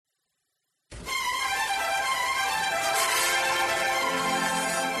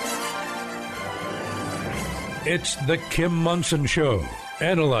It's The Kim Monson Show,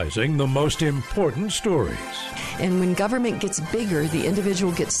 analyzing the most important stories. And when government gets bigger, the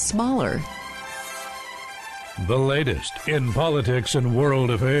individual gets smaller. The latest in politics and world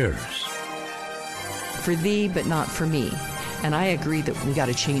affairs. For thee, but not for me. And I agree that we got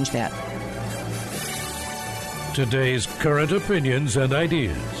to change that. Today's current opinions and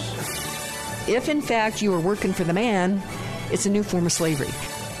ideas. If, in fact, you are working for the man, it's a new form of slavery.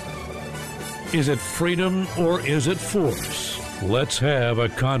 Is it freedom or is it force? Let's have a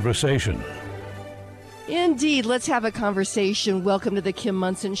conversation. Indeed, let's have a conversation. Welcome to the Kim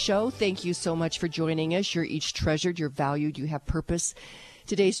Monson Show. Thank you so much for joining us. You're each treasured, you're valued, you have purpose.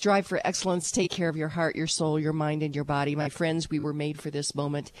 Today's drive for excellence, take care of your heart, your soul, your mind, and your body. My friends, we were made for this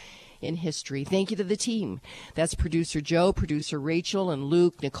moment in history. Thank you to the team. That's producer Joe, producer Rachel, and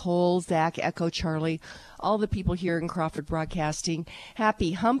Luke, Nicole, Zach, Echo, Charlie, all the people here in Crawford Broadcasting.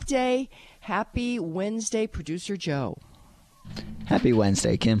 Happy Hump Day. Happy Wednesday, producer Joe. Happy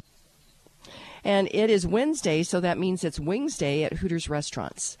Wednesday, Kim. And it is Wednesday, so that means it's Wings Day at Hooters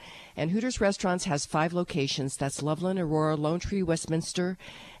Restaurants. And Hooters Restaurants has 5 locations. That's Loveland, Aurora, Lone Tree, Westminster,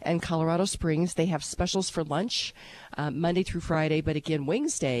 and Colorado Springs. They have specials for lunch Monday through Friday. But again,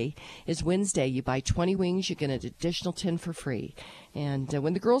 Wings Day is Wednesday. You buy 20 wings, you get an additional 10 for free. And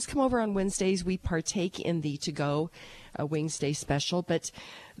when the girls come over on Wednesdays, we partake in the to-go Wings Day special. But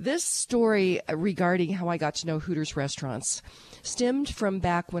this story regarding how I got to know Hooters Restaurants stemmed from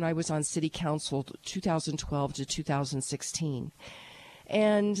back when I was on City Council 2012 to 2016.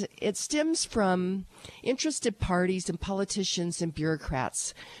 And it stems from interested parties and politicians and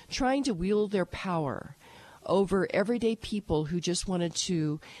bureaucrats trying to wield their power over everyday people who just wanted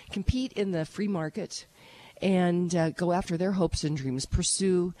to compete in the free market and go after their hopes and dreams,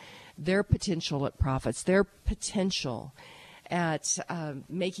 pursue their potential at profits, their potential at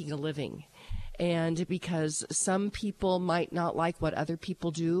making a living. And because some people might not like what other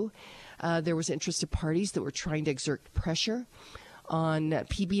people do, there was interested parties that were trying to exert pressure on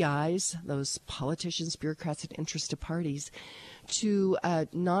PBIs, those politicians, bureaucrats, and interested parties, to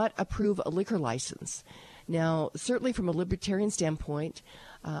not approve a liquor license. Now, certainly from a libertarian standpoint,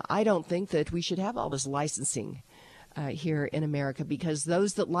 I don't think that we should have all this licensing here in America, because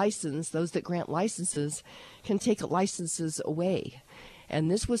those that grant licenses can take licenses away. And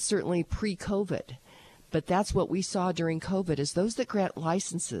this was certainly pre-COVID. But that's what we saw during COVID, is those that grant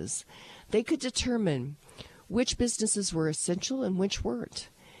licenses, they could determine which businesses were essential and which weren't.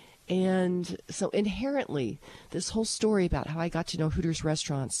 And so inherently, this whole story about how I got to know Hooters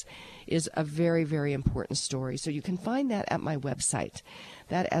Restaurants is a very, very important story. So you can find that at my website.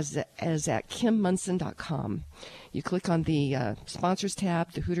 That is at kimmunson.com. You click on the sponsors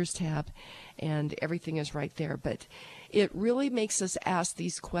tab, the Hooters tab, and everything is right there. But it really makes us ask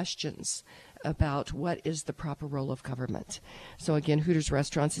these questions about what is the proper role of government. So again, Hooters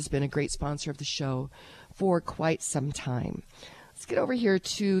Restaurants has been a great sponsor of the show for quite some time. Let's get over here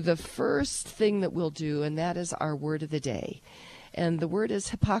to the first thing that we'll do, and that is our word of the day. And the word is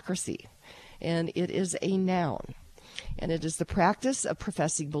hypocrisy, and it is a noun. And it is the practice of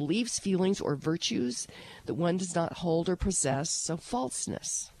professing beliefs, feelings, or virtues that one does not hold or possess, so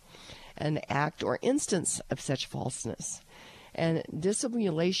falseness, an act or instance of such falseness, and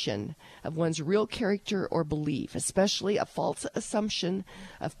dissimulation of one's real character or belief, especially a false assumption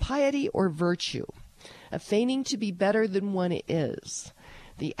of piety or virtue, a feigning to be better than one is,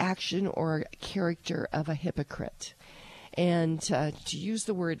 the action or character of a hypocrite. And to use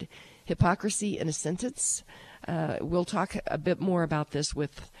the word hypocrisy in a sentence, we'll talk a bit more about this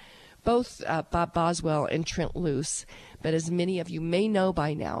with both Bob Boswell and Trent Loos. But as many of you may know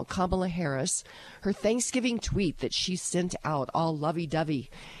by now, Kamala Harris, her Thanksgiving tweet that she sent out all lovey-dovey,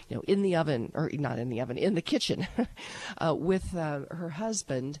 in the oven, or not in the oven, in the kitchen with her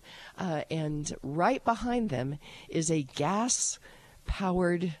husband. And right behind them is a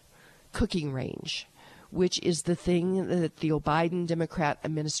gas-powered cooking range, which is the thing that the Biden Democrat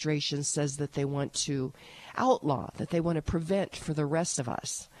administration says that they want to outlaw, that they want to prevent for the rest of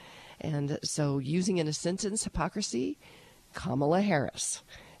us. And so using in a sentence, hypocrisy, Kamala Harris.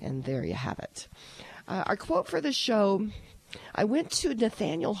 And there you have it. Our quote for the show, I went to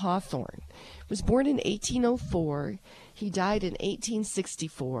Nathaniel Hawthorne. He was born in 1804. He died in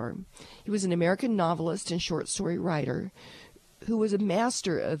 1864. He was an American novelist and short story writer who was a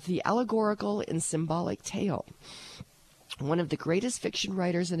master of the allegorical and symbolic tale. One of the greatest fiction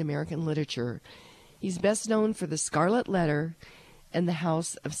writers in American literature. He's best known for The Scarlet Letter and The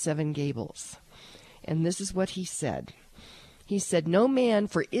House of Seven Gables. And this is what he said. He said, "No man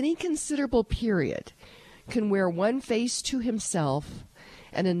for any considerable period can wear one face to himself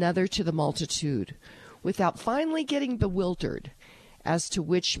and another to the multitude, without finally getting bewildered as to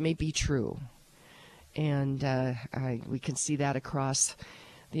which may be true. And we can see that across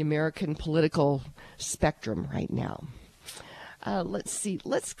the American political spectrum right now. Let's see.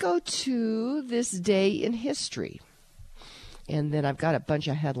 Let's go to this day in history. And then I've got a bunch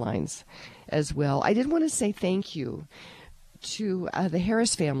of headlines as well. I did want to say thank you to the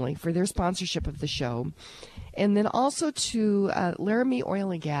Harris family for their sponsorship of the show. And then also to Laramie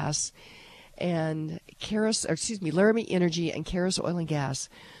Oil and Gas and Laramie Energy and Karis Oil and Gas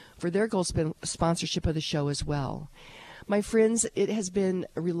for their gold sponsorship of the show as well. My friends, it has been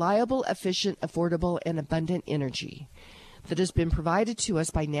reliable, efficient, affordable, and abundant energy that has been provided to us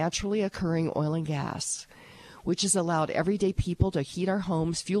by naturally occurring oil and gas, which has allowed everyday people to heat our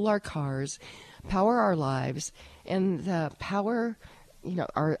homes, fuel our cars, power our lives, and power,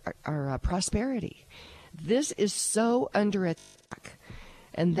 our prosperity. This is so under attack,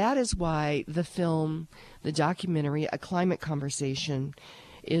 and that is why the film, the documentary, A Climate Conversation,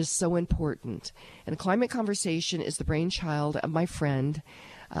 is so important. And A Climate Conversation is the brainchild of my friend,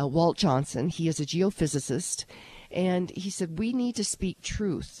 Walt Johnson. He is a geophysicist, and he said we need to speak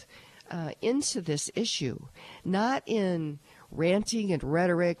truth into this issue, not in ranting and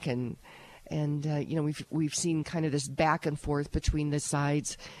rhetoric and we've seen kind of this back and forth between the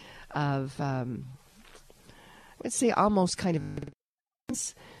sides of let's say almost kind of,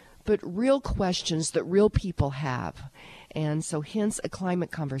 but real questions that real people have. And so hence A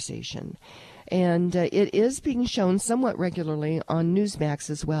Climate Conversation. And it is being shown somewhat regularly on Newsmax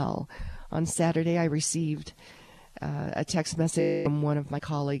as well. On Saturday, I received a text message from one of my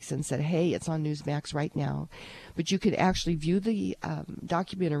colleagues and said, hey, it's on Newsmax right now. But you can actually view the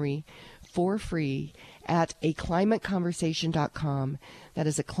documentary for free at aclimateconversation.com. That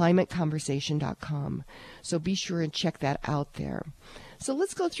is aclimateconversation.com. So be sure and check that out there. So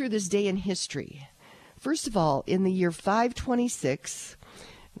let's go through this day in history. First of all, in the year 526,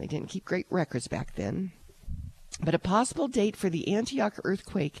 they didn't keep great records back then, but a possible date for the Antioch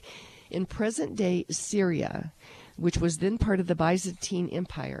earthquake in present-day Syria, which was then part of the Byzantine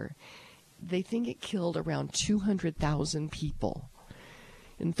Empire, they think it killed around 200,000 people.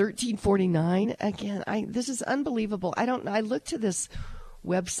 In 1349, again, this is unbelievable. I looked to this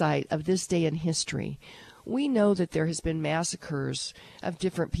website of this day in history. We know that there has been massacres of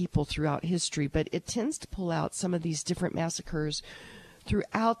different people throughout history, but it tends to pull out some of these different massacres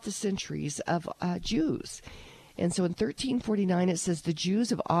throughout the centuries of Jews. And so in 1349, it says the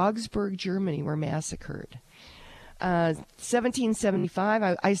Jews of Augsburg, Germany were massacred.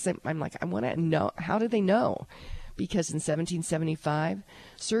 1775, I'm like, I want to know, how do they know? Because in 1775,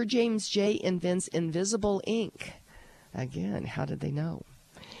 Sir James J. invents invisible ink. Again, how did they know?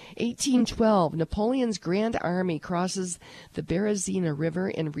 1812, Napoleon's Grand Army crosses the Berezina River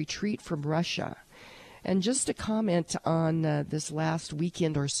in retreat from Russia. And just to comment on this last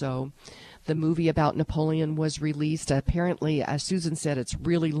weekend or so, the movie about Napoleon was released. Apparently, as Susan said, it's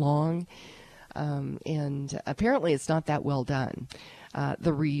really long, and apparently it's not that well done.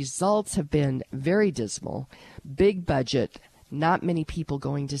 The results have been very dismal. Big budget, not many people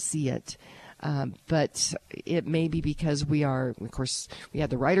going to see it. But it may be because we had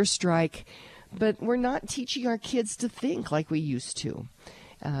the writer's strike, but we're not teaching our kids to think like we used to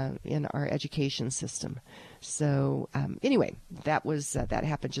in our education system. So anyway, that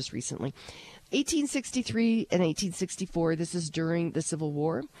happened just recently. 1863 and 1864, this is during the Civil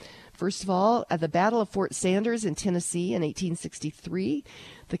War. First of all, at the Battle of Fort Sanders in Tennessee in 1863,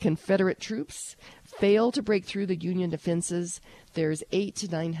 the Confederate troops failed to break through the Union defenses. There's 800 to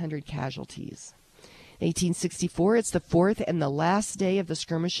 900 casualties. In 1864, it's the fourth and the last day of the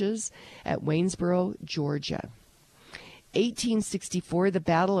skirmishes at Waynesboro, Georgia. 1864, the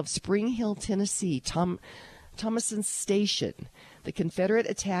Battle of Spring Hill, Tennessee, Thomason's Station. The Confederate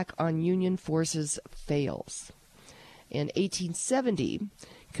attack on Union forces fails. In 1870,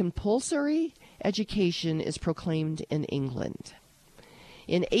 compulsory education is proclaimed in England.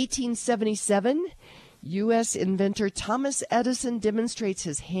 In 1877, U.S. inventor Thomas Edison demonstrates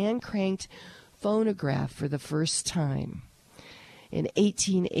his hand-cranked phonograph for the first time. In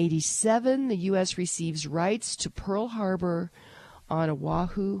 1887, the U.S. receives rights to Pearl Harbor on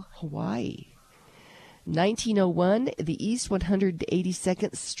Oahu, Hawaii. 1901, the East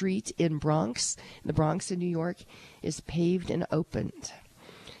 182nd Street in the Bronx in New York, is paved and opened.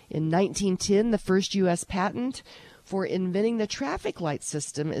 In 1910, the first U.S. patent for inventing the traffic light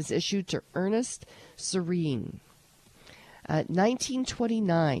system is issued to Ernest Serene.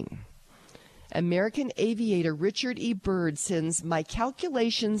 1929, American aviator Richard E. Byrd sends, "My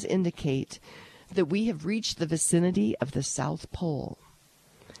calculations indicate that we have reached the vicinity of the South Pole."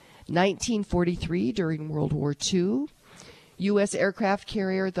 1943, during World War II, U.S. aircraft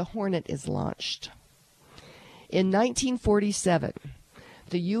carrier the Hornet is launched. In 1947,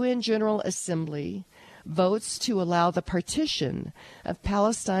 the UN General Assembly votes to allow the partition of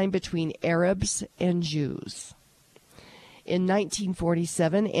Palestine between Arabs and Jews. In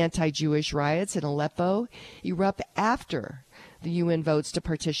 1947, anti-Jewish riots in Aleppo erupt after the UN votes to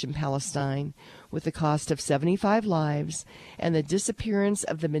partition Palestine, with the cost of 75 lives and the disappearance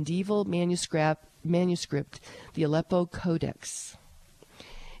of the medieval manuscript, the Aleppo Codex.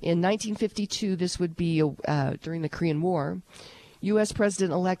 In 1952, this would be during the Korean War, U.S.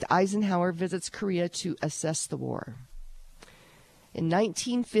 President-elect Eisenhower visits Korea to assess the war. In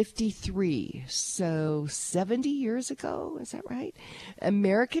 1953, so 70 years ago, is that right?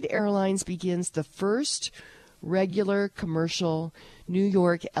 American Airlines begins the first regular commercial New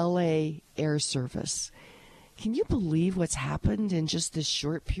York-LA air service. Can you believe what's happened in just this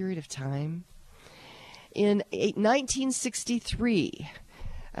short period of time? In 1963,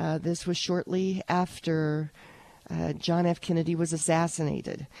 this was shortly after John F. Kennedy was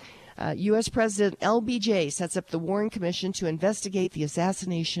assassinated. U.S. President LBJ sets up the Warren Commission to investigate the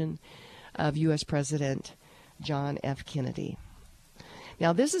assassination of U.S. President John F. Kennedy.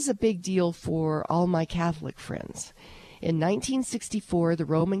 Now, this is a big deal for all my Catholic friends. In 1964, the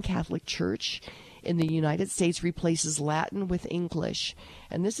Roman Catholic Church in the United States replaces Latin with English,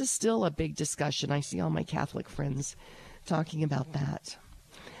 and this is still a big discussion. I see all my Catholic friends talking about that.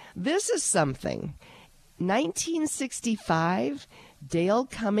 This is something. 1965, Dale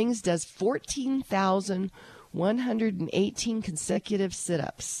Cummings does 14,118 consecutive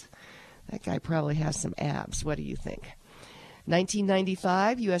sit-ups. That guy probably has some abs. What do you think?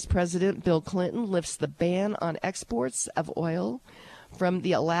 1995, U.S. President Bill Clinton lifts the ban on exports of oil from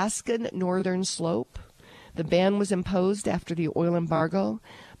the Alaskan Northern Slope. The ban was imposed after the oil embargo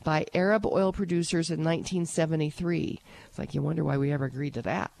by Arab oil producers in 1973. It's like you wonder why we ever agreed to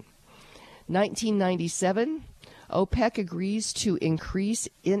that. 1997, OPEC agrees to increase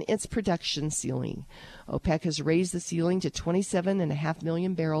in its production ceiling. OPEC has raised the ceiling to 27.5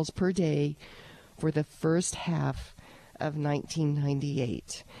 million barrels per day for the first half of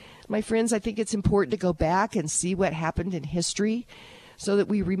 1998. My friends, I think it's important to go back and see what happened in history so that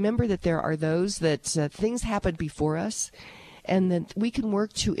we remember that there are those that things happened before us and that we can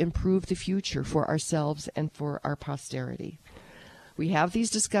work to improve the future for ourselves and for our posterity. We have these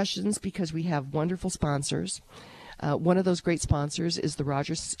discussions because we have wonderful sponsors. One of those great sponsors is the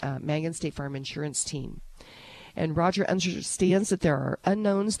Roger Mangan State Farm Insurance Team. And Roger understands that there are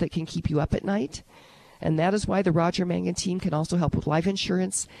unknowns that can keep you up at night. And that is why the Roger Mangan team can also help with life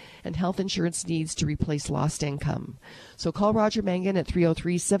insurance and health insurance needs to replace lost income. So call Roger Mangan at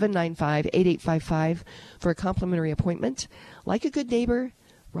 303-795-8855 for a complimentary appointment. Like a good neighbor,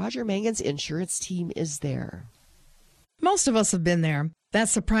 Roger Mangan's insurance team is there. Most of us have been there. That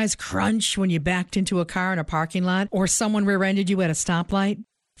surprise crunch when you backed into a car in a parking lot or someone rear-ended you at a stoplight.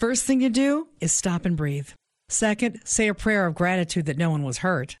 First thing you do is stop and breathe. Second, say a prayer of gratitude that no one was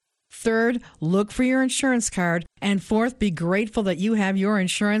hurt. Third, look for your insurance card. And fourth, be grateful that you have your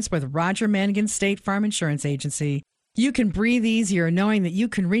insurance with Roger Mangan State Farm Insurance Agency. You can breathe easier knowing that you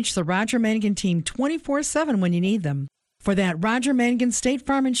can reach the Roger Mangan team 24/7 when you need them. For that Roger Mangan State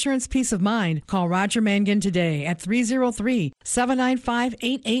Farm Insurance peace of mind, call Roger Mangan today at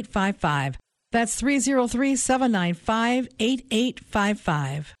 303-795-8855. That's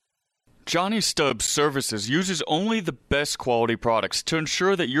 303-795-8855. Johnny Stubbs Services uses only the best quality products to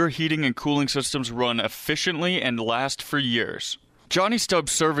ensure that your heating and cooling systems run efficiently and last for years. Johnny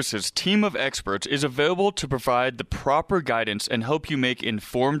Stubbs Services' team of experts is available to provide the proper guidance and help you make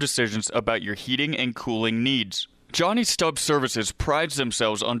informed decisions about your heating and cooling needs. Johnny Stubbs Services prides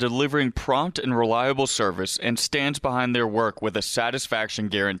themselves on delivering prompt and reliable service and stands behind their work with a satisfaction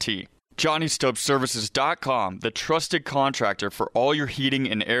guarantee. JohnnyStubbsServices.com, the trusted contractor for all your heating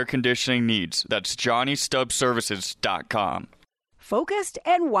and air conditioning needs. That's JohnnyStubbsServices.com. Focused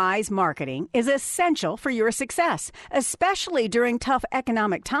and wise marketing is essential for your success, especially during tough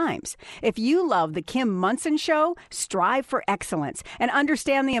economic times. If you love The Kim Monson Show, strive for excellence and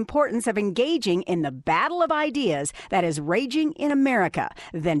understand the importance of engaging in the battle of ideas that is raging in America,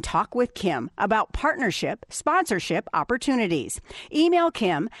 then talk with Kim about partnership, sponsorship opportunities. Email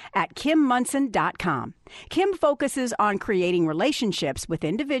Kim at KimMunson.com. Kim focuses on creating relationships with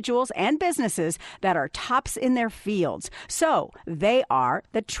individuals and businesses that are tops in their fields. So they are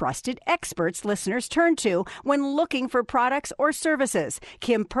the trusted experts listeners turn to when looking for products or services.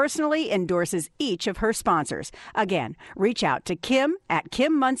 Kim personally endorses each of her sponsors. Again, reach out to Kim at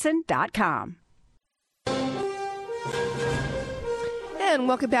KimMunson.com. And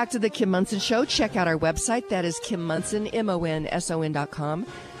welcome back to the Kim Monson Show. Check out our website. That is Kim Monson, MONSON.com.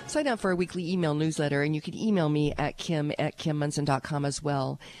 Sign up for our weekly email newsletter, and you can email me at kim@kimmonson.com as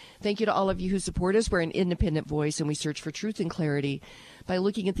well. Thank you to all of you who support us. We're an independent voice, and we search for truth and clarity by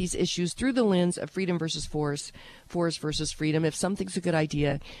looking at these issues through the lens of freedom versus force, force versus freedom. If something's a good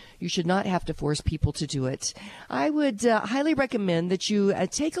idea, you should not have to force people to do it. I would highly recommend that you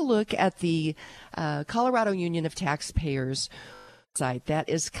take a look at the Colorado Union of Taxpayers site. That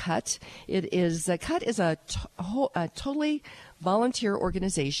is CUT. It is CUT is a totally volunteer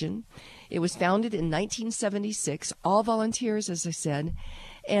organization. It was founded in 1976. All volunteers, as I said.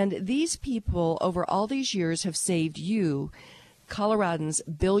 And these people, over all these years, have saved you, Coloradans,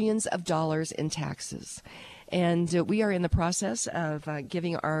 billions of dollars in taxes. And we are in the process of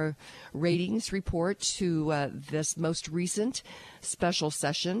giving our ratings report to this most recent special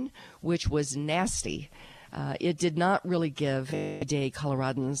session, which was nasty. It did not really give everyday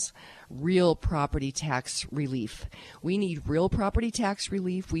Coloradans real property tax relief. We need real property tax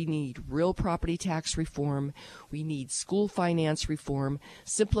relief. We need real property tax reform. We need school finance reform,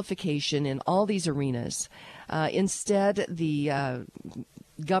 simplification in all these arenas. Instead, the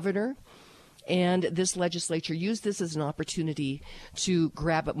governor and this legislature used this as an opportunity to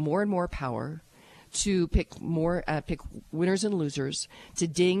grab more and more power, to pick winners and losers, to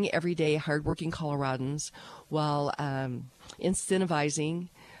ding everyday hardworking Coloradans while incentivizing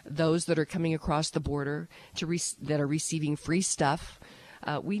those that are coming across the border that are receiving free stuff.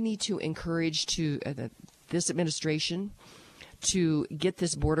 We need to encourage this administration to get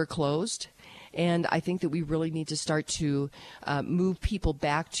this border closed. And I think that we really need to start to move people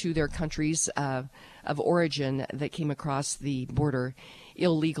back to their countries of origin that came across the border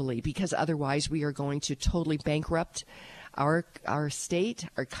illegally, because otherwise we are going to totally bankrupt our state,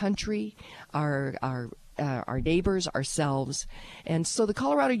 our country, our neighbors, ourselves. And so the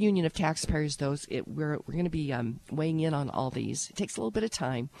Colorado Union of Taxpayers, we're going to be weighing in on all these. It takes a little bit of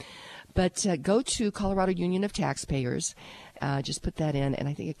time. But go to Colorado Union of Taxpayers. Just put that in, and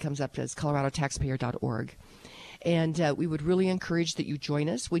I think it comes up as coloradotaxpayer.org. And we would really encourage that you join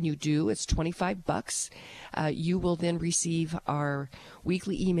us. When you do, it's $25. You will then receive our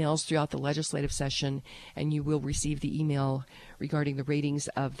weekly emails throughout the legislative session, and you will receive the email regarding the ratings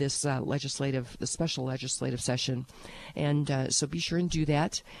of this the special legislative session. And so be sure and do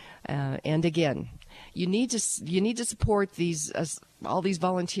that. And again, you need to support these all these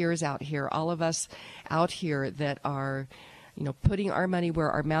volunteers out here, all of us out here that are, putting our money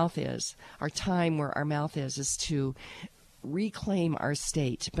where our mouth is, our time where our mouth is to reclaim our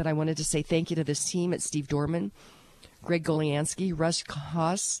state. But I wanted to say thank you to this team at Steve Dorman, Greg Goliansky, Russ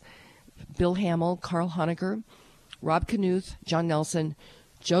Haas, Bill Hamill, Carl Honegger, Rob Knuth, John Nelson,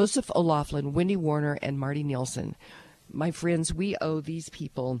 Joseph O'Laughlin, Wendy Warner, and Marty Nielsen. My friends, we owe these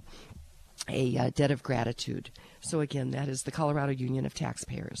people a debt of gratitude. So again, that is the Colorado Union of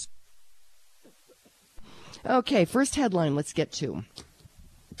Taxpayers. Okay, first headline let's get to.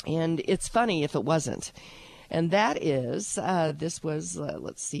 And it's funny if it wasn't. And that is, this was,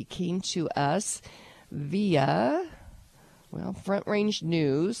 came to us via, Front Range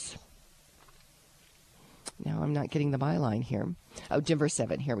News. Now I'm not getting the byline here. Oh, Denver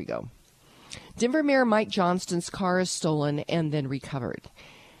 7, here we go. Denver Mayor Mike Johnston's car is stolen and then recovered.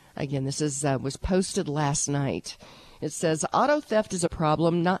 Again, this was posted last night. It says, auto theft is a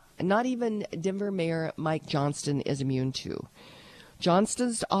problem not even Denver Mayor Mike Johnston is immune to.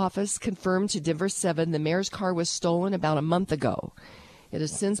 Johnston's office confirmed to Denver 7 the mayor's car was stolen about a month ago. It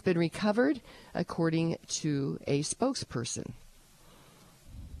has since been recovered, according to a spokesperson.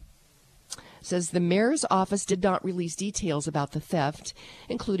 It says the mayor's office did not release details about the theft,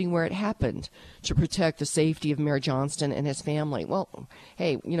 including where it happened, to protect the safety of Mayor Johnston and his family. Well,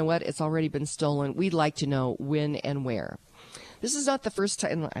 hey, you know what? It's already been stolen. We'd like to know when and where. This is not the first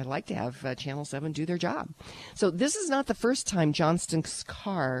time. I'd like to have Channel 7 do their job. So this is not the first time Johnston's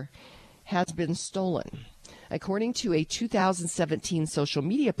car has been stolen. According to a 2017 social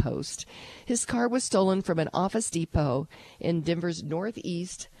media post, his car was stolen from an Office Depot in Denver's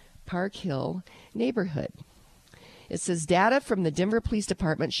northeast Park Hill neighborhood. It says data from the Denver Police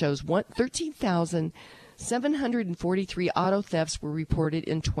Department shows 13,743 auto thefts were reported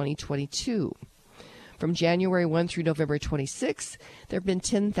in 2022. From January 1 through November 26, there have been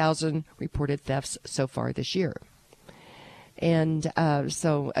 10,000 reported thefts so far this year. And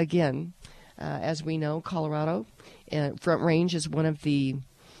so, again, as we know, Colorado, Front Range is one of the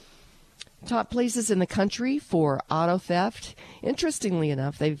top places in the country for auto theft. Interestingly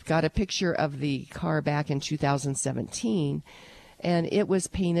enough, they've got a picture of the car back in 2017, and it was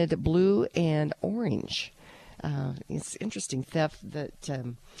painted blue and orange. It's interesting theft that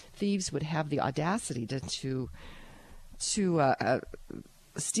thieves would have the audacity to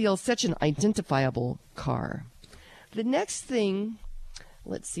steal such an identifiable car. The next thing,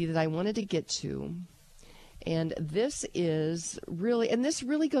 let's see, that I wanted to get to, and this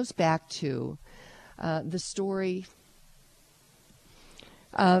really goes back to the story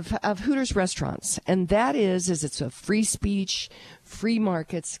of Hooters restaurants, and that is it's a free speech, free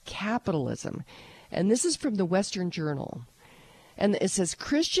markets, capitalism. And this is from the Western Journal. And it says,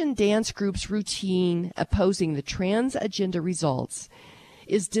 Christian dance group's routine opposing the trans agenda results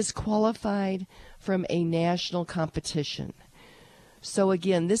is disqualified from a national competition. So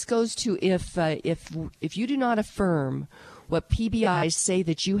again, this goes to if you do not affirm what PBIs say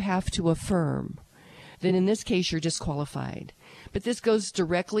that you have to affirm, then in this case you're disqualified. But this goes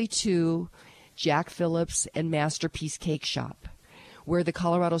directly to Jack Phillips and Masterpiece Cake Shop, where the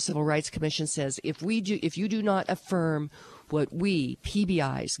Colorado Civil Rights Commission says if you do not affirm what we,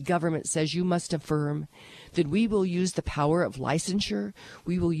 PBIs, government says you must affirm, then we will use the power of licensure,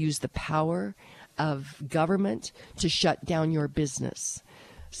 we will use the power of government to shut down your business.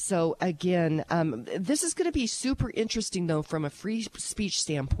 So again, this is going to be super interesting, though, from a free speech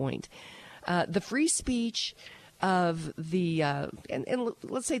standpoint. The free speech of the, and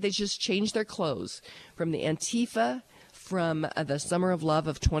let's say they just changed their clothes from the Antifa from the Summer of Love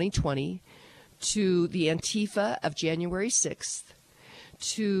of 2020 to the Antifa of January 6th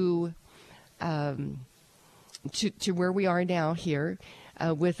to where we are now here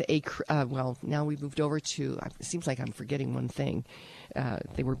with now we moved over to, it seems like I'm forgetting one thing.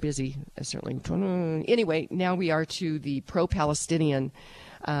 They were busy, certainly. Anyway, now we are to the pro-Palestinian,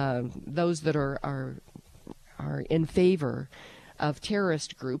 those that are in favor of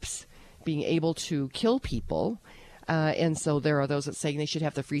terrorist groups being able to kill people. And so there are those that say they should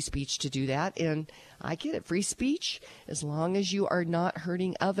have the free speech to do that. And I get it. Free speech, as long as you are not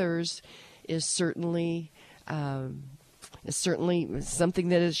hurting others, is certainly something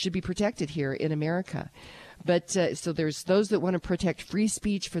that should be protected here in America. But so there's those that want to protect free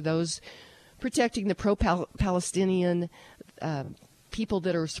speech, for those protecting the pro-Palestinian people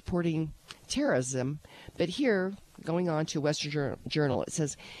that are supporting terrorism. But here, going on to Western Journal, it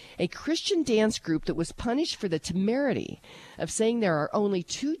says, a Christian dance group that was punished for the temerity of saying there are only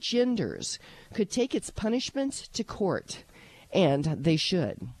two genders could take its punishment to court, and they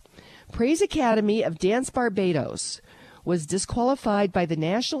should. Praise Academy of Dance Barbados was disqualified by the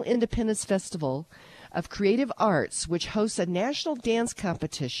National Independence Festival of Creative Arts, which hosts a national dance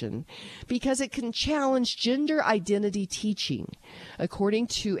competition, because it can challenge gender identity teaching, according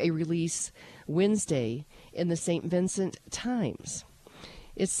to a release Wednesday in the St. Vincent Times.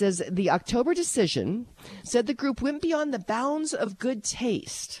 It says the October decision said the group went beyond the bounds of good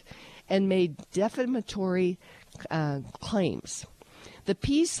taste and made defamatory claims. The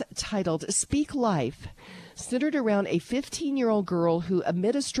piece, titled Speak Life, centered around a 15-year-old girl who,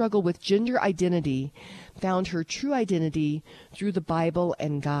 amid a struggle with gender identity, found her true identity through the Bible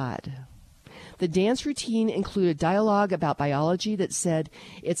and God. The dance routine included dialogue about biology that said,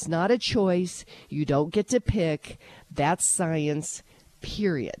 it's not a choice, you don't get to pick, that's science,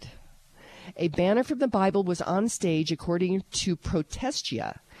 period. A banner from the Bible was on stage, according to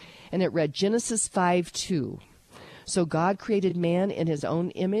Protestia, and it read Genesis 5:2. So God created man in his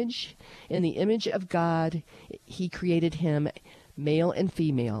own image. In the image of God, he created him, male and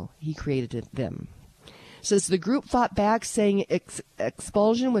female. He created them. Says the group fought back, saying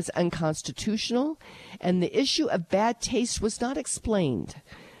expulsion was unconstitutional, and the issue of bad taste was not explained,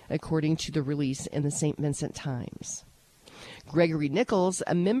 according to the release in the St. Vincent Times. Gregory Nichols,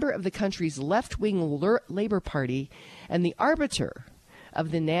 a member of the country's left-wing Labor Party and the arbiter of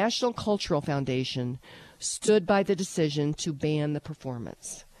the National Cultural Foundation, stood by the decision to ban the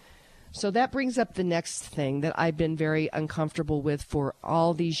performance. So that brings up the next thing that I've been very uncomfortable with for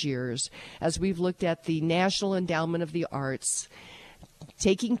all these years, as we've looked at the National Endowment of the Arts,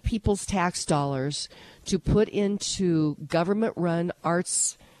 taking people's tax dollars to put into government-run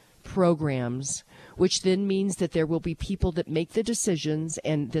arts programs, which then means that there will be people that make the decisions,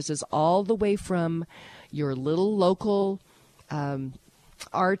 and this is all the way from your little local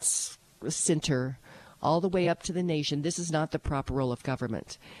arts center all the way up to the nation. This is not the proper role of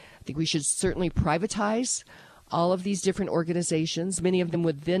government. I think we should certainly privatize all of these different organizations. Many of them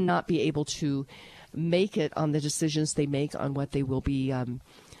would then not be able to make it on the decisions they make on what they will be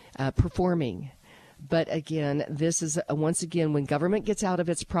performing. But again, this is, once again, when government gets out of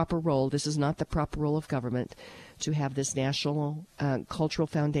its proper role, this is not the proper role of government to have this national cultural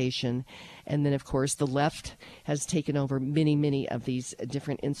foundation. And then, of course, the left has taken over many, many of these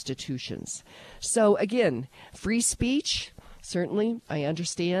different institutions. So, again, free speech, certainly, I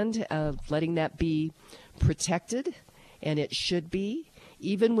understand letting that be protected, and it should be,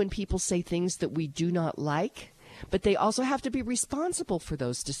 even when people say things that we do not like. But they also have to be responsible for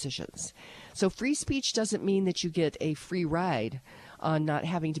those decisions. So free speech doesn't mean that you get a free ride on not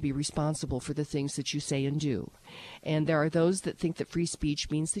having to be responsible for the things that you say and do. And there are those that think that free speech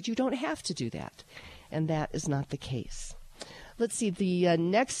means that you don't have to do that. And that is not the case. Let's see, the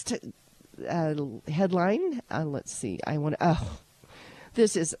next headline. Let's see.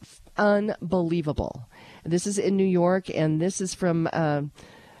 This is unbelievable. This is in New York, and this is from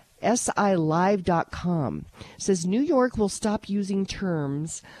SILive.com. It says New York will stop using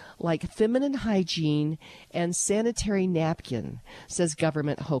terms like feminine hygiene and sanitary napkin, says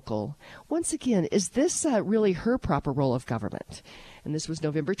Government Hochul. Once again, is this really her proper role of government? And this was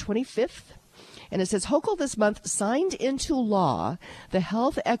November 25th. And it says Hochul this month signed into law the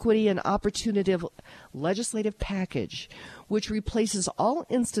Health, Equity, and Opportunity legislative package, which replaces all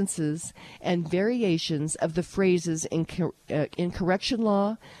instances and variations of the phrases in correction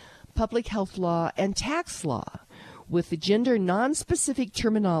law, public health law, and tax law with the gender non-specific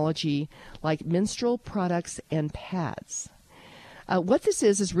terminology like menstrual products and pads. What this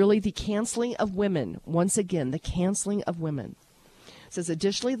is really the canceling of women. Once again, the canceling of women. It says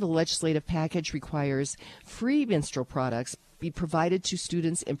additionally, the legislative package requires free menstrual products be provided to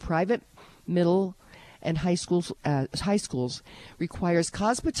students in private, middle, and high schools, requires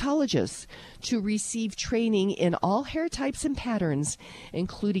cosmetologists to receive training in all hair types and patterns,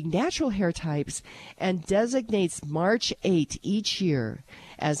 including natural hair types, and designates March 8 each year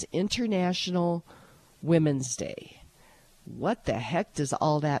as International Women's Day. What the heck does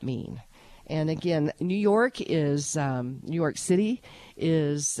all that mean? And again, New York City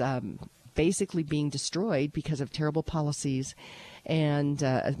is basically being destroyed because of terrible policies and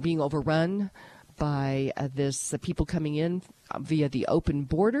being overrun by people coming in via the open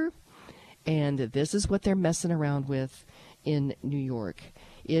border. And this is what they're messing around with in New York.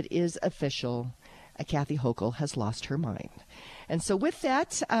 It is official. Kathy Hochul has lost her mind. And so with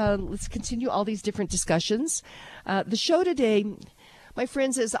that, let's continue all these different discussions. The show today, my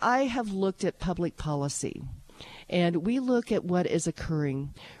friends, is I have looked at public policy. And we look at what is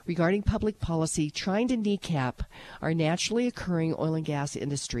occurring regarding public policy, trying to kneecap our naturally occurring oil and gas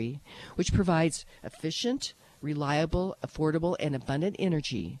industry, which provides efficient, reliable, affordable, and abundant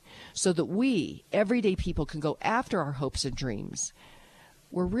energy so that we, everyday people, can go after our hopes and dreams.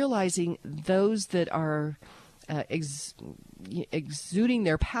 We're realizing those that are exuding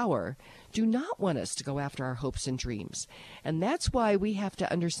their power do not want us to go after our hopes and dreams. And that's why we have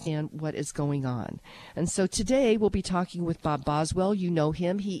to understand what is going on. And so today we'll be talking with Bob Boswell. You know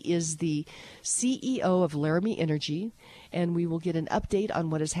him. He is the CEO of Laramie Energy. And we will get an update on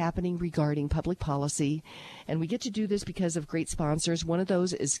what is happening regarding public policy. And we get to do this because of great sponsors. One of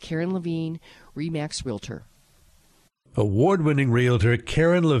those is Karen Levine, RE/MAX Realtor. Award-winning realtor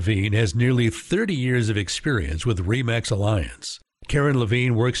Karen Levine has nearly 30 years of experience with RE/MAX Alliance. Karen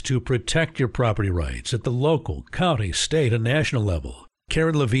Levine works to protect your property rights at the local, county, state, and national level.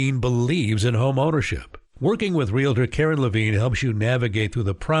 Karen Levine believes in home ownership. Working with realtor Karen Levine helps you navigate through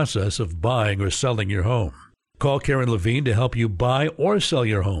the process of buying or selling your home. Call Karen Levine to help you buy or sell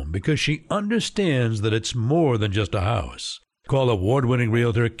your home because she understands that it's more than just a house. Call award-winning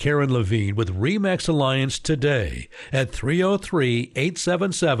realtor Karen Levine with RE/MAX Alliance today at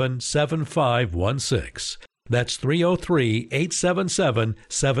 303-877-7516. That's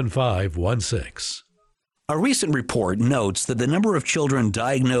 303-877-7516. A recent report notes that the number of children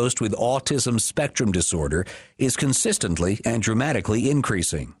diagnosed with autism spectrum disorder is consistently and dramatically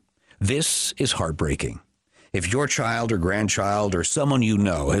increasing. This is heartbreaking. If your child or grandchild or someone you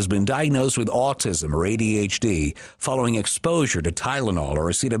know has been diagnosed with autism or ADHD following exposure to Tylenol or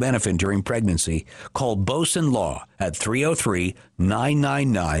acetaminophen during pregnancy, call Boson Law at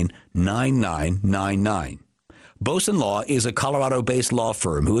 303-999-9999. Boson Law is a Colorado-based law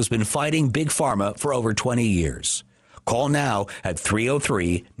firm who has been fighting Big Pharma for over 20 years. Call now at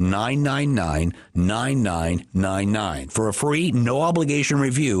 303-999-9999 for a free, no-obligation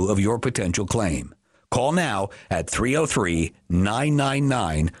review of your potential claim. Call now at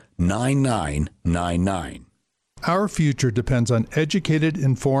 303-999-9999. Our future depends on educated,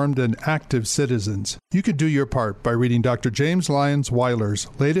 informed, and active citizens. You could do your part by reading Dr. James Lyons Weiler's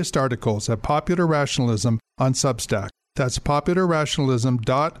latest articles at Popular Rationalism on Substack. That's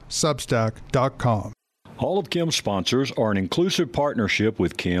popularrationalism.substack.com. All of Kim's sponsors are an inclusive partnership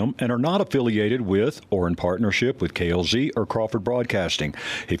with Kim and are not affiliated with or in partnership with KLZ or Crawford Broadcasting.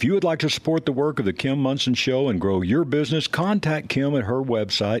 If you would like to support the work of the Kim Monson Show and grow your business, contact Kim at her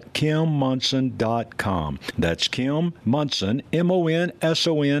website, kimmonson.com. That's Kim Monson,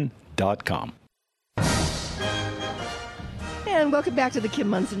 MONSON.com. And welcome back to the Kim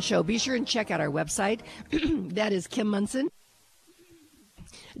Monson Show. Be sure and check out our website. That is kimmonson.com.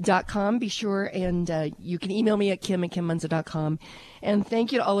 Be sure and you can email me at kim@kimmonson.com. And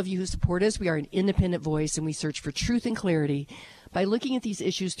thank you to all of you who support us. We are an independent voice, and we search for truth and clarity by looking at these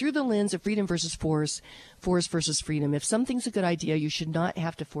issues through the lens of freedom versus force, force versus freedom. If something's a good idea, you should not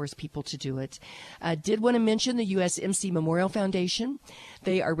have to force people to do it. Did want to mention the USMC Memorial Foundation.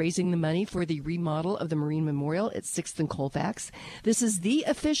 They are raising the money for the remodel of the Marine Memorial at 6th and Colfax. This is the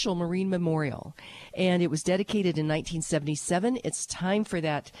official Marine Memorial, and it was dedicated in 1977. It's time for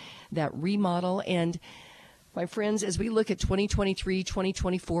that remodel. And my friends, as we look at 2023,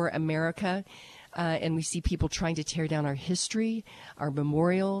 2024 America, and we see people trying to tear down our history, our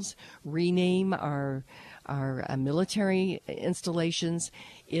memorials, rename our military installations,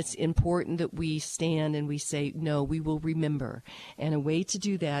 it's important that we stand and we say, no, we will remember. And a way to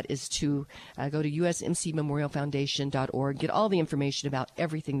do that is to go to usmcmemorialfoundation.org, get all the information about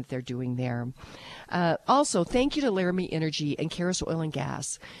everything that they're doing there. Also, thank you to Laramie Energy and Karis Oil and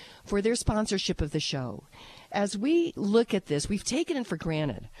Gas for their sponsorship of the show. As we look at this, we've taken it for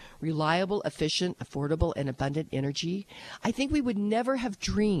granted. Reliable, efficient, affordable, and abundant energy. I think we would never have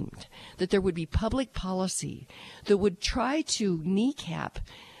dreamed that there would be public policy that would try to kneecap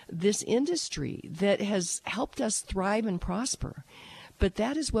this industry that has helped us thrive and prosper. But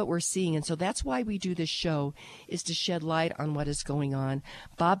that is what we're seeing, and so that's why we do this show, is to shed light on what is going on.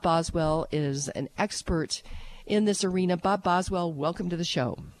 Bob Boswell is an expert in this arena. Bob Boswell, welcome to the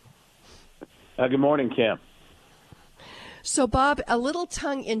show. Good morning, Kim. So, Bob, a little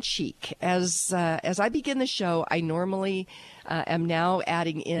tongue-in-cheek. As I begin the show, I normally am now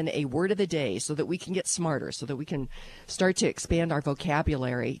adding in a word of the day so that we can get smarter, so that we can start to expand our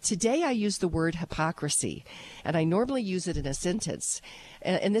vocabulary. Today, I use the word hypocrisy, and I normally use it in a sentence.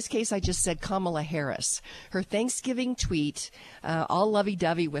 In this case, I just said Kamala Harris. Her Thanksgiving tweet, all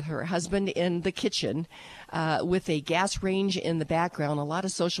lovey-dovey with her husband in the kitchen, with a gas range in the background. A lot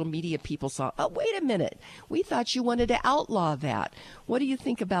of social media people saw, oh, wait a minute, we thought you wanted to outlaw that. What do you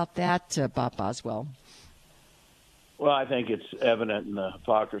think about that, Bob Boswell? Well, I think it's evident in the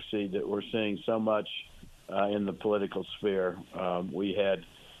hypocrisy that we're seeing so much in the political sphere. We had,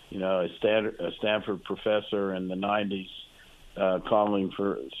 a Stanford professor in the 90s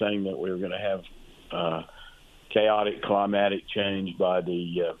saying that we were going to have chaotic climatic change by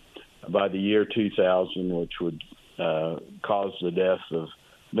the year 2000, which would cause the death of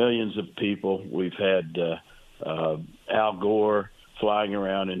millions of people. We've had Al Gore flying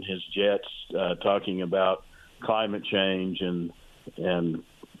around in his jets talking about climate change and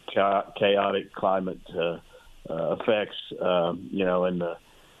chaotic climate effects, in the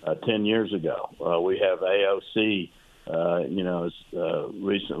 10 years ago. We have AOC, as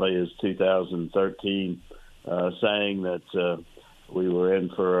recently as 2013, saying that we were in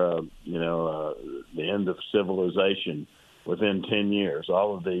for, the end of civilization within 10 years.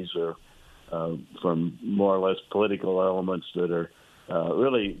 All of these are from more or less political elements that are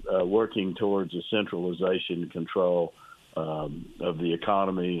really working towards a centralization control of the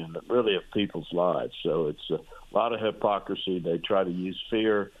economy and really of people's lives. So it's a lot of hypocrisy. They try to use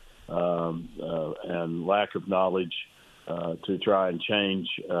fear and lack of knowledge to try and change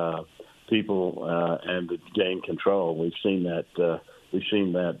people and to gain control. We've seen that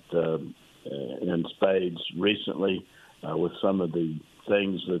in spades recently with some of the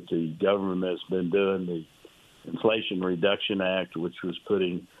things that the government has been doing. The Inflation Reduction Act, which was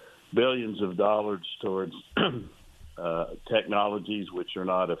putting billions of dollars towards technologies which are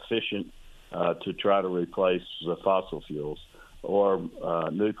not efficient to try to replace the fossil fuels, or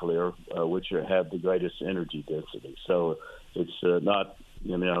nuclear, which have the greatest energy density. So it's not,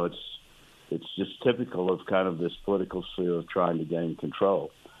 it's just typical of kind of this political sphere of trying to gain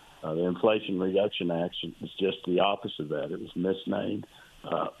control. The Inflation Reduction Act is just the opposite of that. It was misnamed.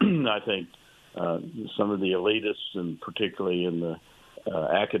 I think some of the elitists, and particularly in the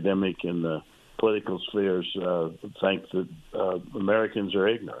academic and the political spheres, think that Americans are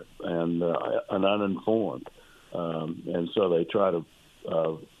ignorant and uninformed. And so they try to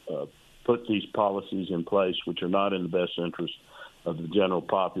put these policies in place which are not in the best interest of the general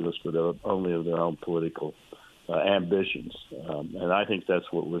populace, but only of their own political ambitions. And I think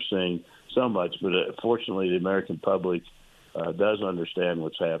that's what we're seeing so much. But fortunately, the American public does understand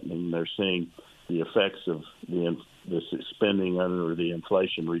what's happening. They're seeing the effects of the spending under the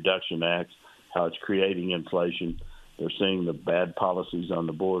Inflation Reduction Act, how it's creating inflation. They're seeing the bad policies on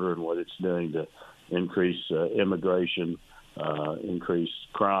the border and what it's doing to increase immigration, increase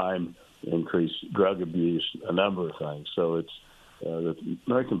crime, increase drug abuse, a number of things. So it's the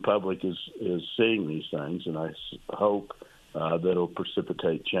American public is seeing these things, and I hope that it'll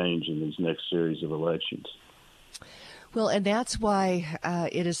precipitate change in these next series of elections. Well, and that's why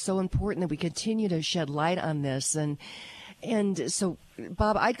it is so important that we continue to shed light on this. And so,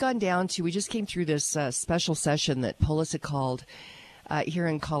 Bob, I'd gone down to, we just came through this special session that Polis had called here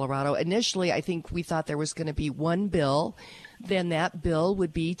in Colorado. Initially, I think we thought there was going to be one bill. Then that bill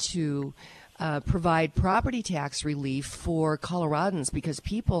would be to provide property tax relief for Coloradans, because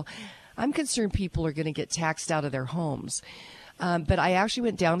I'm concerned people are going to get taxed out of their homes. But I actually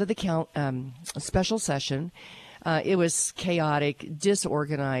went down to the special session. It was chaotic,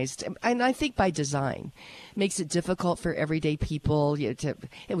 disorganized, and I think by design. Makes it difficult for everyday people. It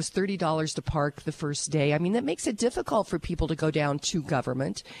was $30 to park the first day. I mean, that makes it difficult for people to go down to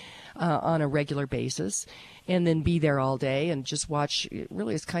government on a regular basis and then be there all day and just watch. It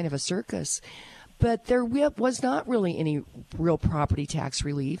really is kind of a circus. But there was not really any real property tax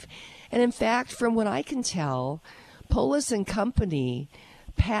relief. And in fact, from what I can tell, Polis and company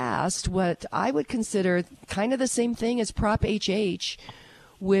passed what I would consider kind of the same thing as Prop HH,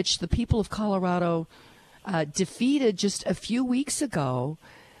 which the people of Colorado defeated just a few weeks ago.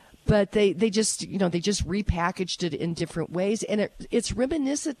 But they just repackaged it in different ways. And it's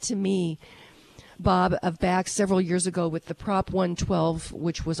reminiscent to me, Bob, of back several years ago with the Prop 112,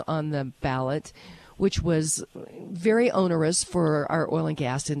 which was on the ballot, which was very onerous for our oil and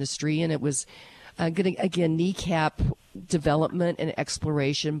gas industry. And it was going to, again, kneecap development and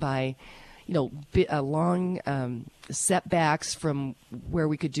exploration by, long setbacks from where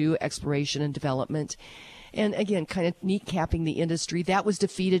we could do exploration and development. And again, kind of kneecapping the industry. That was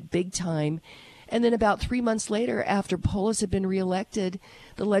defeated big time. And then about 3 months later, after Polis had been reelected,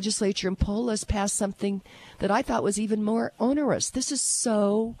 the legislature in Polis passed something that I thought was even more onerous. This is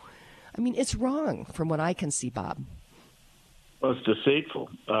it's wrong from what I can see, Bob. Well, it's deceitful.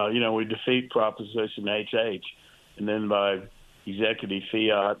 We defeat Proposition HH, and then by executive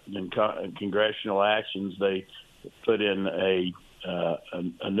fiat and congressional actions, they put in a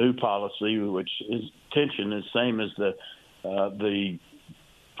new policy, which is tension is same as the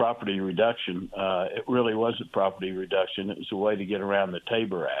property reduction. It really wasn't property reduction. It was a way to get around the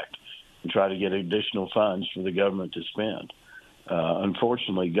Tabor Act and try to get additional funds for the government to spend.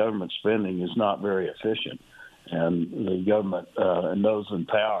 Unfortunately, government spending is not very efficient, and the government and those in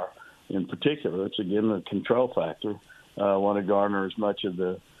power in particular, it's again the control factor, want to garner as much of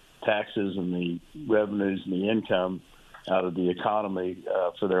the taxes and the revenues and the income out of the economy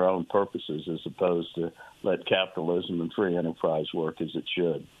for their own purposes, as opposed to let capitalism and free enterprise work as it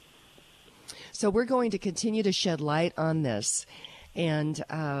should. So we're going to continue to shed light on this. And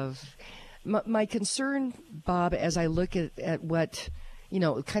my concern, Bob, as I look at what,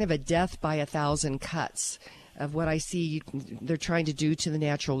 kind of a death by 1,000 cuts of what I see they're trying to do to the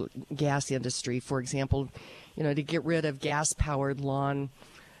natural gas industry, for example, to get rid of gas-powered lawn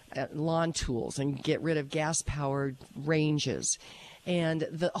tools and get rid of gas-powered ranges. And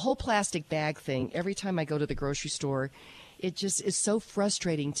the whole plastic bag thing, every time I go to the grocery store, it just is so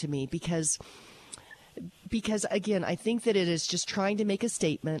frustrating to me because again, I think that it is just trying to make a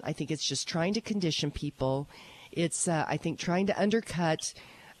statement. I think it's just trying to condition people. It's, I think, trying to undercut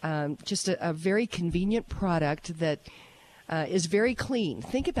just a very convenient product that is very clean.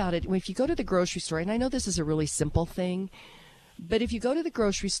 Think about it. If you go to the grocery store, and I know this is a really simple thing, but if you go to the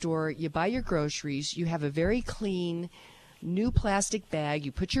grocery store, you buy your groceries, you have a very clean, new plastic bag,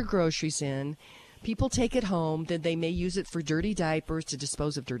 you put your groceries in, people take it home, then they may use it for dirty diapers, to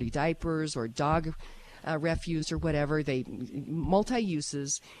dispose of dirty diapers or dog refuse or whatever,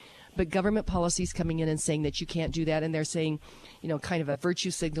 multi-uses. But government policies coming in and saying that you can't do that, and they're saying, kind of a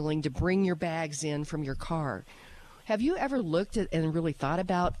virtue signaling to bring your bags in from your car. Have you ever looked at and really thought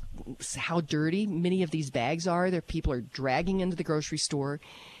about how dirty many of these bags are that people are dragging into the grocery store?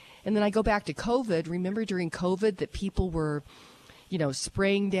 And then I go back to COVID. Remember during COVID that people were,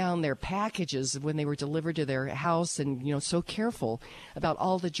 spraying down their packages when they were delivered to their house and, so careful about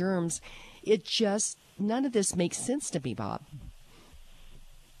all the germs. None of this makes sense to me, Bob.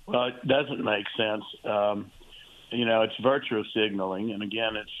 Well, it doesn't make sense. It's virtue signaling. And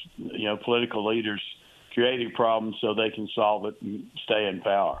again, it's, political leaders creating problems so they can solve it and stay in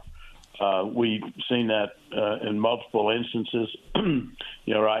power. We've seen that in multiple instances.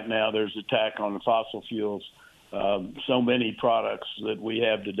 Right now there's attack on the fossil fuels. So many products that we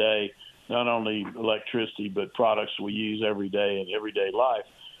have today, not only electricity, but products we use every day in everyday life,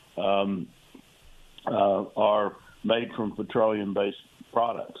 are made from petroleum-based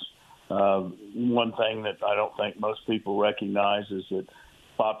products. One thing that I don't think most people recognize is that the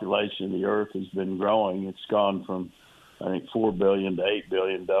population of the Earth has been growing. It's gone from, I think, 4 billion to 8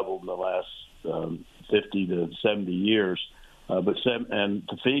 billion, doubled in the last 50 to 70 years. And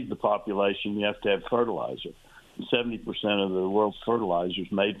to feed the population, you have to have fertilizer. 70% of the world's fertilizer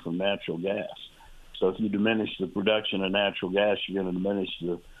is made from natural gas. So if you diminish the production of natural gas, you're going to diminish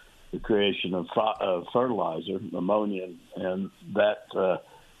the creation of fertilizer, ammonia, and that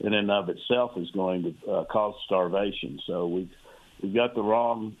in and of itself is going to cause starvation. So we've got the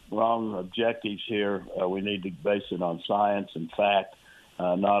wrong objectives here. We need to base it on science and fact,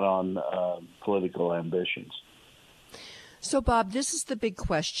 not on political ambitions. So, Bob, this is the big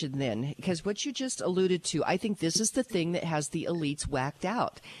question then, because what you just alluded to, I think this is the thing that has the elites whacked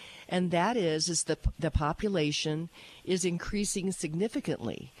out. And that is the population is increasing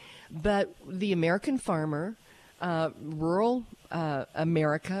significantly. But the American farmer, rural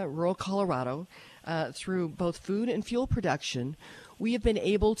America, rural Colorado, through both food and fuel production, we have been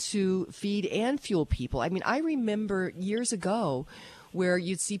able to feed and fuel people. I mean, I remember years ago where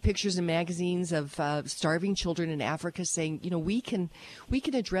you'd see pictures in magazines of starving children in Africa saying, we can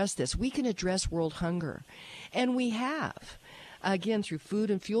address this. We can address world hunger. And we have, again, through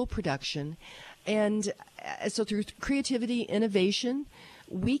food and fuel production. And so through creativity, innovation,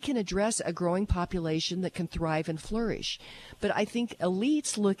 we can address a growing population that can thrive and flourish. But I think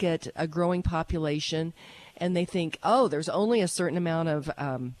elites look at a growing population and they think, there's only a certain amount of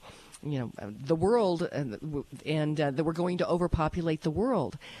the world, and that we're going to overpopulate the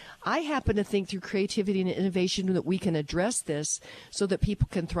world. I happen to think through creativity and innovation that we can address this so that people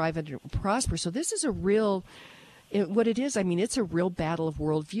can thrive and prosper. So this is what it is. I mean, it's a real battle of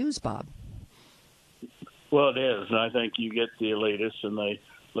worldviews, Bob. Well, it is, and I think you get the elitists, and they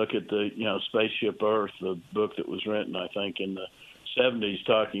look at the Spaceship Earth, the book that was written, I think, in the 70s,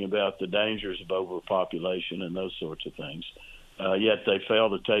 talking about the dangers of overpopulation and those sorts of things. Yet they fail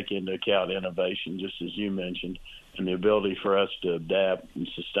to take into account innovation, just as you mentioned, and the ability for us to adapt and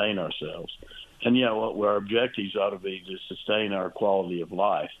sustain ourselves. And what our objectives ought to be to sustain our quality of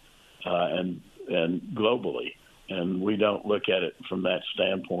life, and globally. And we don't look at it from that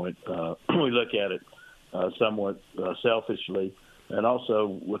standpoint. We look at it somewhat selfishly, and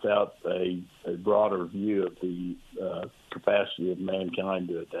also without a broader view of the capacity of mankind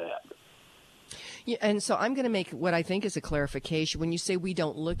to adapt. Yeah, and so I'm going to make what I think is a clarification. When you say we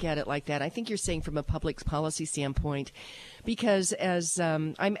don't look at it like that, I think you're saying from a public policy standpoint, because as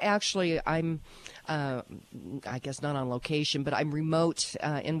I guess not on location, but I'm remote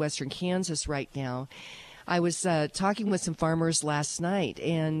in western Kansas right now. I was talking with some farmers last night,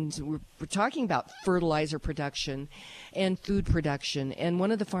 and we're talking about fertilizer production and food production. And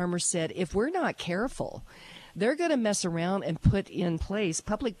one of the farmers said, if we're not careful, they're going to mess around and put in place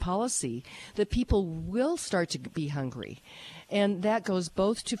public policy that people will start to be hungry. And that goes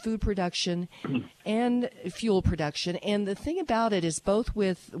both to food production and fuel production. And the thing about it is both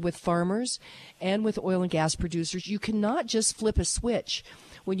with farmers and with oil and gas producers, you cannot just flip a switch.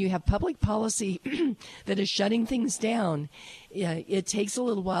 When you have public policy that is shutting things down, it takes a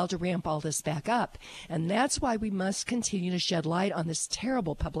little while to ramp all this back up. And that's why we must continue to shed light on this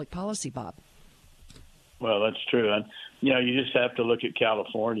terrible public policy, Bob. Well, that's true. And, you just have to look at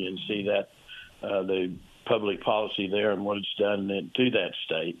California and see that the public policy there and what it's done to that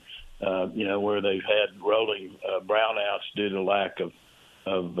state, where they've had rolling brownouts due to lack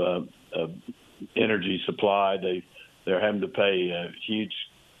of energy supply. They're having to pay huge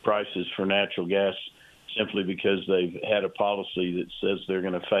prices for natural gas simply because they've had a policy that says they're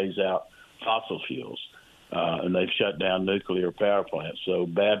going to phase out fossil fuels, and they've shut down nuclear power plants. So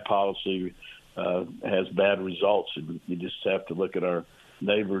bad policy has bad results, and you just have to look at our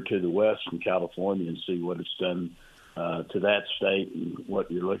neighbor to the west in California and see what it's done to that state and what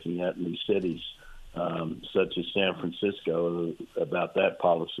you're looking at in these cities such as San Francisco about that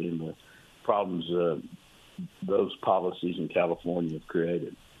policy and the problems those policies in California have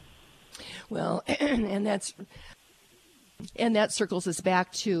created. Well, and that circles us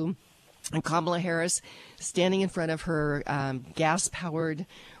back to Kamala Harris standing in front of her gas-powered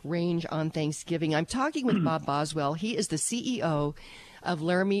range on Thanksgiving. I'm talking with Bob Boswell. He is the CEO of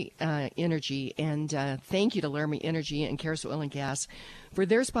Laramie Energy, and thank you to Laramie Energy and Karis Oil and Gas for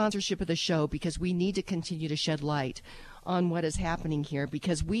their sponsorship of the show, because we need to continue to shed light on what is happening here,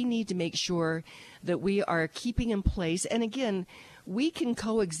 because we need to make sure that we are keeping in place. And again, we can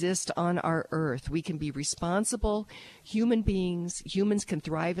coexist on our earth. We can be responsible human beings. Humans can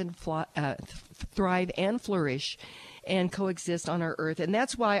thrive and flourish and coexist on our earth. And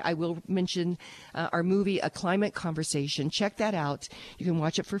that's why I will mention our movie, A Climate Conversation. Check that out. You can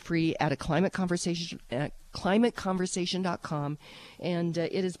watch it for free at climateconversation.com. And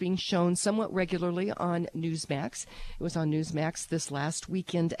it is being shown somewhat regularly on Newsmax. It was on Newsmax this last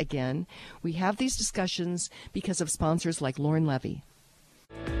weekend again. We have these discussions because of sponsors like Lauren Levy.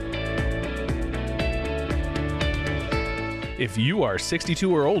 If you are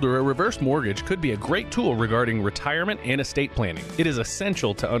 62 or older, a reverse mortgage could be a great tool regarding retirement and estate planning. It is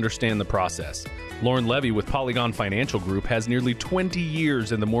essential to understand the process. Lauren Levy with Polygon Financial Group has nearly 20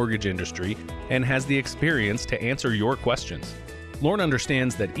 years in the mortgage industry and has the experience to answer your questions. Lauren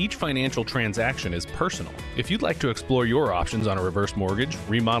understands that each financial transaction is personal. If you'd like to explore your options on a reverse mortgage,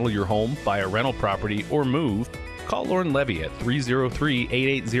 remodel your home, buy a rental property, or move, call Lauren Levy at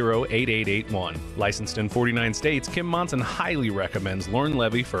 303-880-8881. Licensed in 49 states, Kim Monson highly recommends Lauren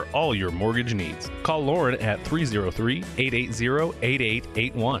Levy for all your mortgage needs. Call Lauren at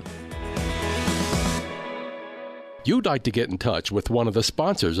 303-880-8881. You'd like to get in touch with one of the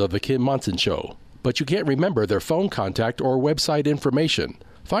sponsors of The Kim Monson Show, but you can't remember their phone contact or website information.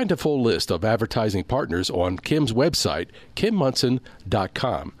 Find a full list of advertising partners on Kim's website,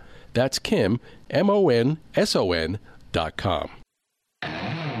 kimmonson.com. That's Kim, MONSON.com.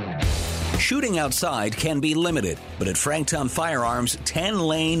 Shooting outside can be limited, but at Franktown Firearms'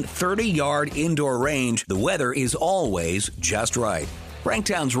 10-lane, 30-yard indoor range, the weather is always just right.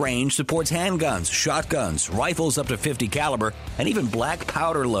 Franktown's range supports handguns, shotguns, rifles up to .50 caliber, and even black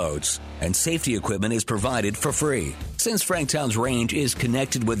powder loads. And safety equipment is provided for free. Since Franktown's range is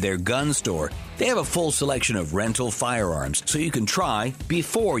connected with their gun store, they have a full selection of rental firearms so you can try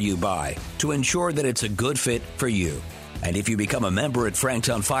before you buy to ensure that it's a good fit for you. And if you become a member at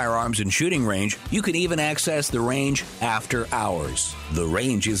Franktown Firearms and Shooting Range, you can even access the range after hours. The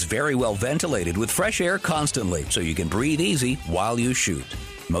range is very well ventilated with fresh air constantly, so you can breathe easy while you shoot.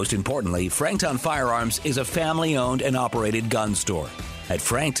 Most importantly, Franktown Firearms is a family-owned and operated gun store. At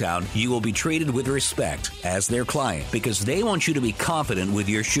Franktown, you will be treated with respect as their client because they want you to be confident with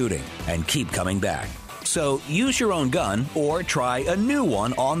your shooting and keep coming back. So use your own gun or try a new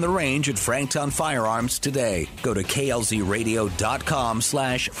one on the range at Franktown Firearms today. Go to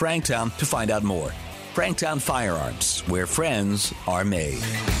klzradio.com/Franktown to find out more. Franktown Firearms, where friends are made.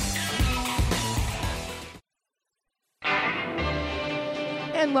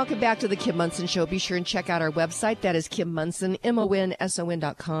 And welcome back to the Kim Monson Show. Be sure and check out our website. That is Kim Monson,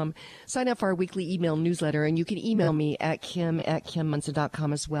 MONSON.com. Sign up for our weekly email newsletter, and you can email me at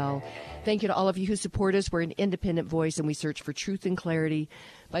kim@kimmonson.com as well. Thank you to all of you who support us. We're an independent voice, and we search for truth and clarity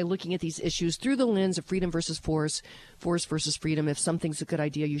by looking at these issues through the lens of freedom versus force, force versus freedom. If something's a good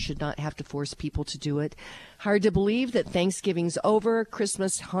idea, you should not have to force people to do it. Hard to believe that Thanksgiving's over.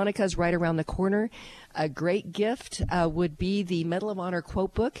 Christmas, Hanukkah's right around the corner. A great gift would be the Medal of Honor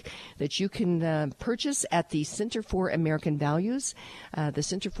quote book that you can purchase at the Center for American Values. The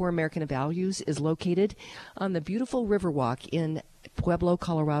Center for American Values is located on the beautiful Riverwalk in Pueblo,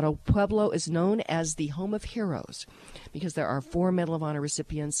 Colorado. Pueblo is known as the home of heroes because there are 4 Medal of Honor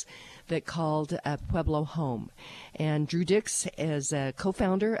recipients that called Pueblo home. And Drew Dix is a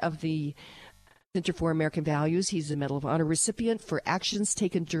co-founder of the Center for American Values. He's a Medal of Honor recipient for actions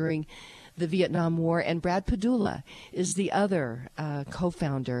taken during the Vietnam War, and Brad Padula is the other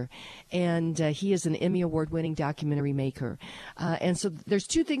co-founder, and he is an Emmy Award-winning documentary maker. And so there's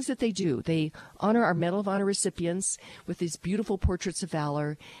 2 things that they do. They honor our Medal of Honor recipients with these beautiful portraits of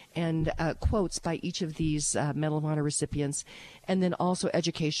valor and quotes by each of these Medal of Honor recipients, and then also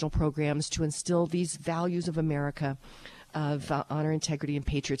educational programs to instill these values of America, of honor, integrity, and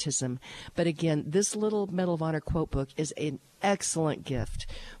patriotism. But again, this little Medal of Honor quote book is an excellent gift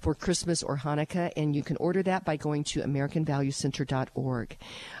for Christmas or Hanukkah, and you can order that by going to AmericanValueCenter.org.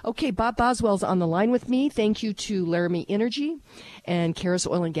 Okay, Bob Boswell's on the line with me. Thank you to Laramie Energy and Karis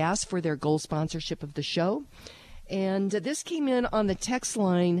Oil and Gas for their gold sponsorship of the show. And this came in on the text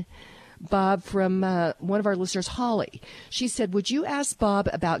line, Bob, from one of our listeners, Holly. She said, would you ask Bob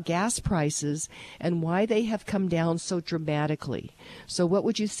about gas prices and why they have come down so dramatically? So what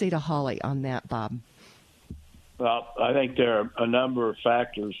would you say to Holly on that, Bob? Well, I think there are a number of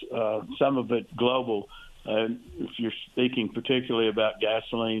factors, some of it global. If you're speaking particularly about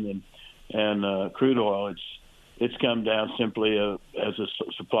gasoline and crude oil, it's come down simply as a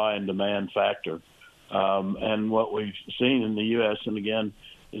supply and demand factor. And what we've seen in the U.S., and again,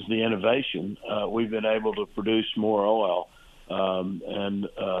 is the innovation. We've been able to produce more oil and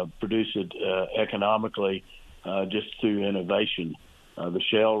produce it economically just through innovation. The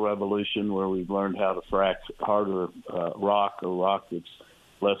shale revolution, where we've learned how to frack harder rock, or rock that's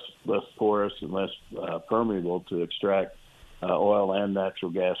less porous and less permeable to extract oil and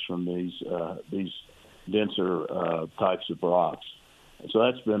natural gas from these denser types of rocks. So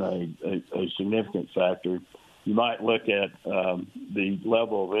that's been a significant factor. You might look at the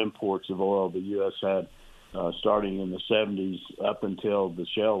level of imports of oil the U.S. had starting in the 70s up until the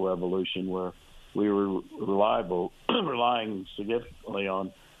shale revolution, where we were relying significantly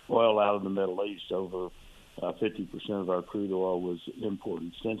on oil out of the Middle East. Over 50% of our crude oil was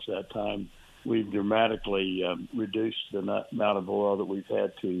imported. Since that time, we've dramatically reduced the amount of oil that we've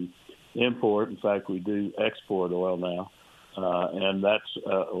had to import. In fact, we do export oil now, and that's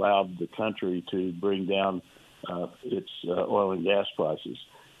allowed the country to bring down its oil and gas prices.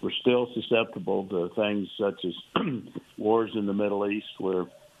 We're still susceptible to things such as wars in the Middle East, where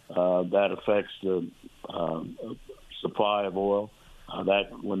that affects the supply of oil.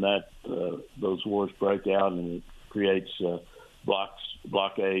 When those wars break out and it creates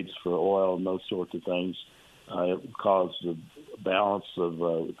blockades for oil and those sorts of things, it causes the balance of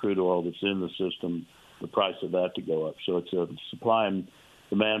the crude oil that's in the system, the price of that to go up. So it's a supply and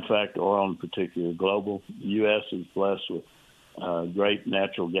demand factor, oil in particular, global. The U.S. is blessed with great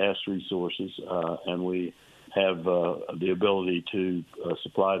natural gas resources, and we have the ability to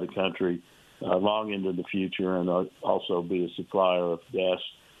supply the country long into the future, and also be a supplier of gas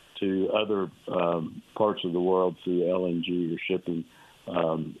to other parts of the world through LNG or shipping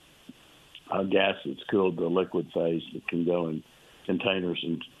gas that's cooled to liquid phase that can go in containers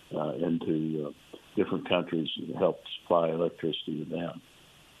and into different countries and help supply electricity to them.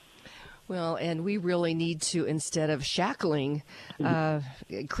 Well, and we really need to, instead of shackling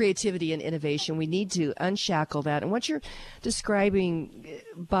creativity and innovation, we need to unshackle that. And what you're describing,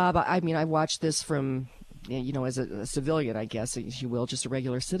 Bob, I mean, I watched this from, as a civilian, I guess, if you will, just a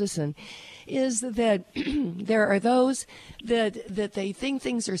regular citizen, is that there are those that they think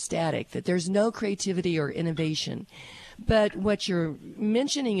things are static, that there's no creativity or innovation. But what you're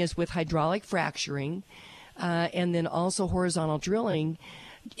mentioning is with hydraulic fracturing and then also horizontal drilling,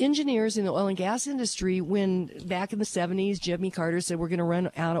 engineers in the oil and gas industry, when back in the 70s, Jimmy Carter said we're going to run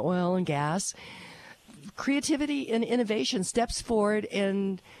out of oil and gas, creativity and innovation steps forward,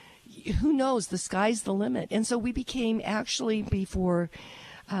 and who knows, the sky's the limit. And so we became actually before,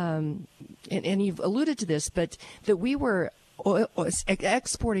 and you've alluded to this, but that we were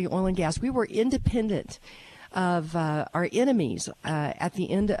exporting oil and gas. We were independent of our enemies at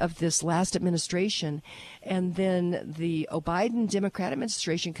the end of this last administration. And then the Biden Democrat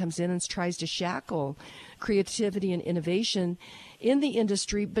administration comes in and tries to shackle creativity and innovation in the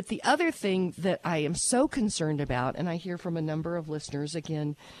industry. But the other thing that I am so concerned about, and I hear from a number of listeners,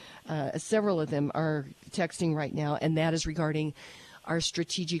 again, several of them are texting right now, and that is regarding our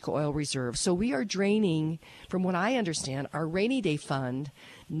strategic oil reserve. So we are draining, from what I understand, our rainy day fund,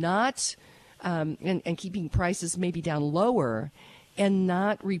 not and keeping prices maybe down lower, and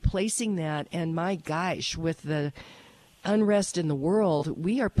not replacing that. And my gosh, with the unrest in the world,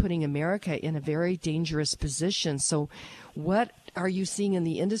 we are putting America in a very dangerous position. So what are you seeing in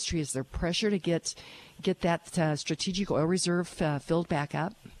the industry? Is there pressure to get that strategic oil reserve filled back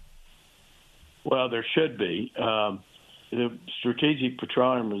up? Well, there should be. The Strategic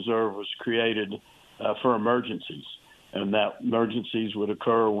Petroleum Reserve was created for emergencies, and that emergencies would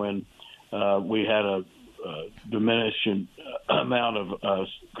occur when we had a diminishing amount of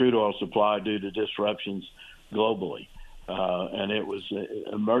crude oil supply due to disruptions globally. And it was an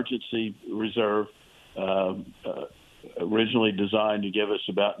emergency reserve originally designed to give us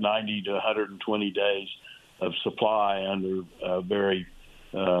about 90 to 120 days of supply under very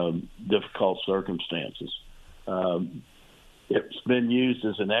difficult circumstances. It's been used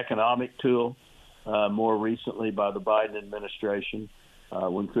as an economic tool more recently by the Biden administration.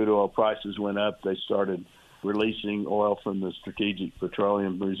 When crude oil prices went up, they started releasing oil from the Strategic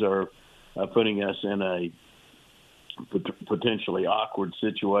Petroleum Reserve, putting us in a potentially awkward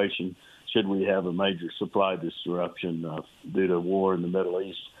situation should we have a major supply disruption due to war in the Middle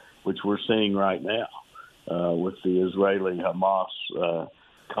East, which we're seeing right now with the Israeli-Hamas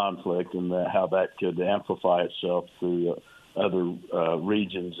conflict, and how that could amplify itself through other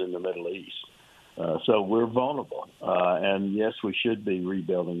regions in the Middle East. So we're vulnerable, and yes, we should be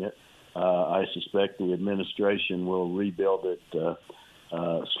rebuilding it. I suspect the administration will rebuild it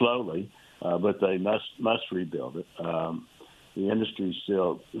slowly, but they must rebuild it. The industry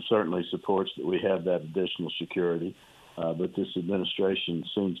still certainly supports that we have that additional security. but this administration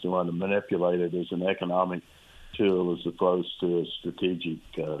seems to want to manipulate it as an economic tool as opposed to a strategic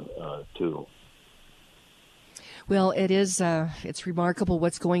tool. Well, it's remarkable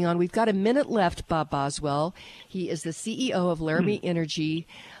what's going on. We've got a minute left, Bob Boswell. He is the CEO of Laramie Energy.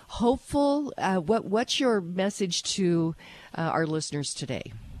 Hopeful, what's your message to our listeners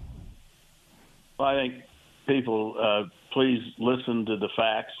today? Well, I think people, please listen to the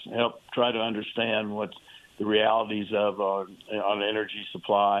facts, help try to understand what the realities of on energy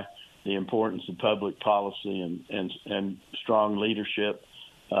supply, the importance of public policy and strong leadership.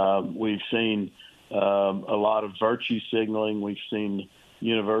 We've seen a lot of virtue signaling. We've seen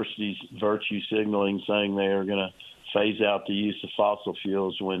universities virtue signaling, saying they are going to phase out the use of fossil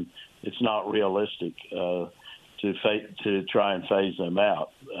fuels when it's not realistic to try and phase them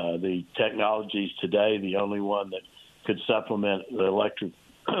out. The technologies today, the only one that could supplement the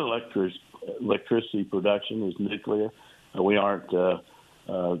electricity production is nuclear. We aren't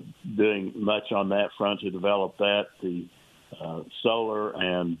doing much on that front to develop that. The solar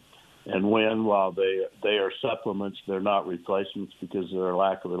and wind, while they are supplements, they're not replacements because of their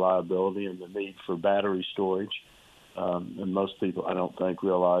lack of reliability and the need for battery storage. And most people, I don't think,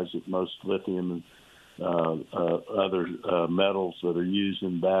 realize that most lithium and other metals that are used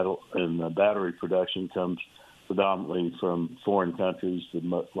in battery production comes predominantly from foreign countries,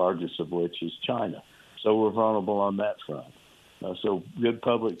 the largest of which is China. So we're vulnerable on that front. So good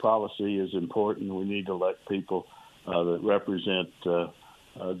public policy is important. We need to elect people that represent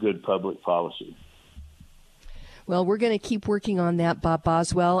good public policy. Well, we're going to keep working on that, Bob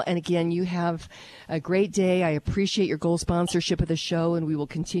Boswell. And again, you have a great day. I appreciate your gold sponsorship of the show, and we will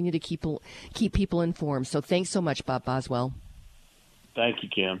continue to keep people informed. So thanks so much, Bob Boswell. Thank you,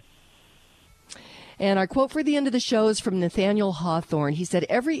 Kim. And our quote for the end of the show is from Nathaniel Hawthorne. He said,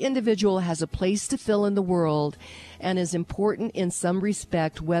 "Every individual has a place to fill in the world and is important in some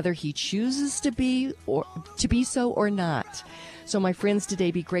respect, whether he chooses to be so or not." So, my friends,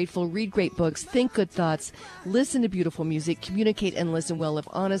 today be grateful, read great books, think good thoughts, listen to beautiful music, communicate and listen well, live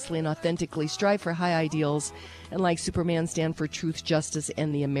honestly and authentically, strive for high ideals, and like Superman, stand for truth, justice,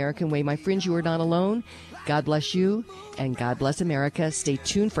 and the American way. My friends, you are not alone. God bless you, and God bless America. Stay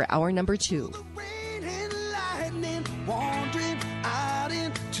tuned for hour number 2. Wandering out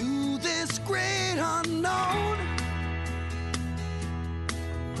into this great unknown,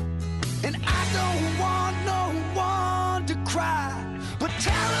 and I don't want no one to cry, but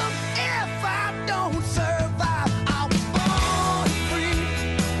tell them if I don't survive, I was born free.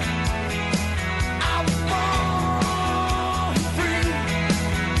 I was born free.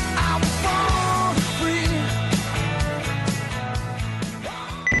 I was born free.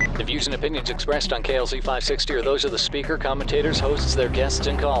 The views and opinions expressed on KLZ 560 are those of the speaker, commentators, hosts, their guests,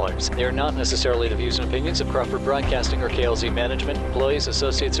 and callers. They are not necessarily the views and opinions of Crawford Broadcasting or KLZ management, employees,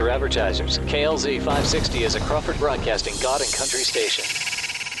 associates, or advertisers. KLZ 560 is a Crawford Broadcasting God and Country station.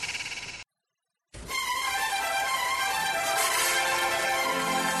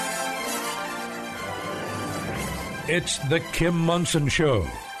 It's the Kim Monson Show,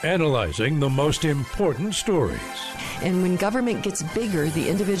 analyzing the most important stories. And when government gets bigger, the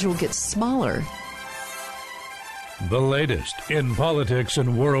individual gets smaller. The latest in politics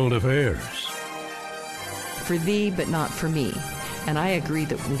and world affairs. For thee, but not for me. And I agree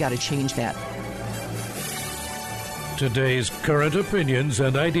that we got to change that. Today's current opinions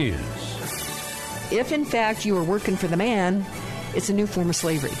and ideas. If, in fact, you are working for the man, it's a new form of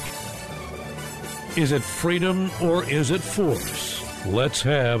slavery. Is it freedom or is it force? Let's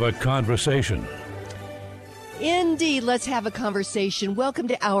have a conversation. Indeed, let's have a conversation. Welcome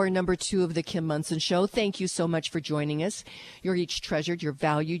to hour number 2 of the Kim Monson Show. Thank you so much for joining us. You're each treasured, you're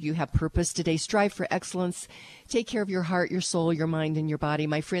valued, you have purpose today. Strive for excellence. Take care of your heart, your soul, your mind, and your body.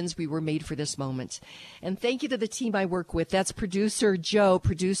 My friends, we were made for this moment. And thank you to the team I work with. That's producer Joe,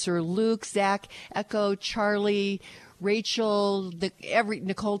 producer Luke, Zach, Echo, Charlie, Rachel,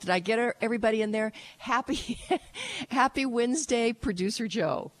 Nicole. Did I get everybody in there? Happy Wednesday, producer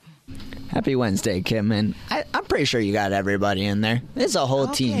Joe. Happy Wednesday, Kim, and I'm pretty sure you got everybody in there. There's a whole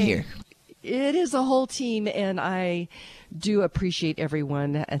team here. It is a whole team, and I do appreciate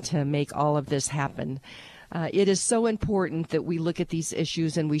everyone to make all of this happen. It is so important that we look at these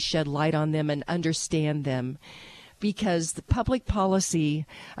issues and we shed light on them and understand them, because the public policy,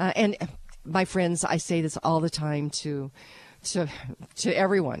 and my friends, I say this all the time to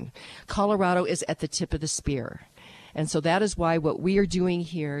everyone, Colorado is at the tip of the spear. And so that is why what we are doing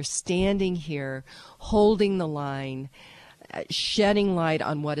here, standing here, holding the line, shedding light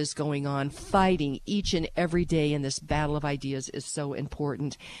on what is going on, fighting each and every day in this battle of ideas is so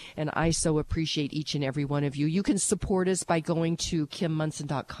important. And I so appreciate each and every one of you. You can support us by going to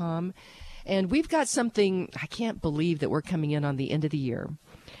KimMunson.com. And we've got something, I can't believe that we're coming in on the end of the year.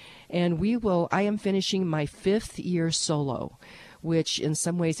 And I am finishing my 5th year solo, which in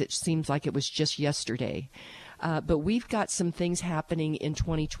some ways it seems like it was just yesterday. But we've got some things happening in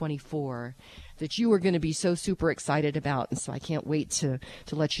 2024 that you are going to be so super excited about. And so I can't wait to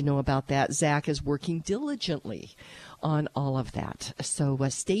let you know about that. Zach is working diligently on all of that. So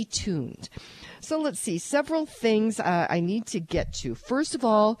stay tuned. So let's see, several things I need to get to. First of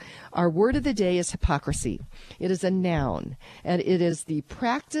all, our word of the day is hypocrisy. It is a noun, and it is the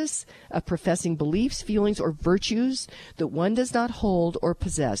practice of professing beliefs, feelings, or virtues that one does not hold or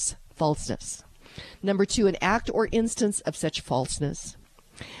possess, falseness. Number 2, an act or instance of such falseness.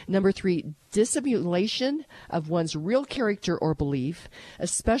 Number 3, dissimulation of one's real character or belief,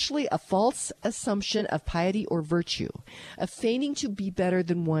 especially a false assumption of piety or virtue, a feigning to be better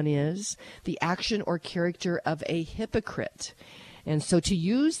than one is, the action or character of a hypocrite. And so to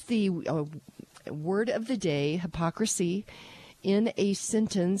use the word of the day, hypocrisy, in a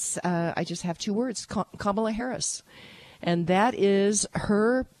sentence, I just have 2 words, Kamala Harris. And that is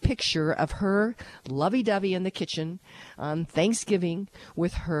her picture of her lovey-dovey in the kitchen on Thanksgiving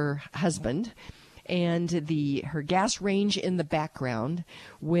with her husband and her gas range in the background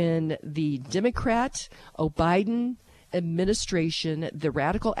when the Democrat, Biden administration, the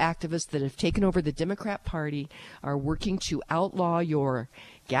radical activists that have taken over the Democrat Party are working to outlaw your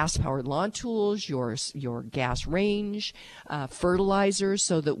gas-powered lawn tools, your gas range, fertilizers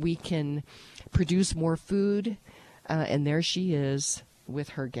so that we can produce more food. And there she is with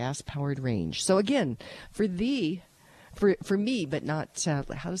her gas-powered range. So again, for me, but not,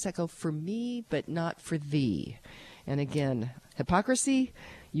 how does that go? For me, but not for thee. And again, hypocrisy,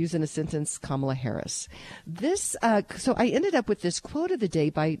 used in a sentence, Kamala Harris. So I ended up with this quote of the day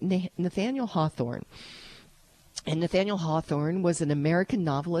by Nathaniel Hawthorne. And Nathaniel Hawthorne was an American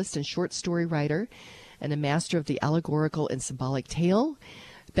novelist and short story writer and a master of the allegorical and symbolic tale.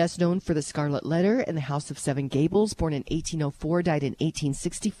 Best known for The Scarlet Letter and The House of Seven Gables, born in 1804, died in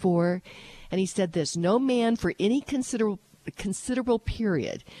 1864. And he said this, no man for any considerable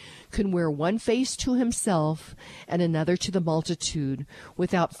period can wear one face to himself and another to the multitude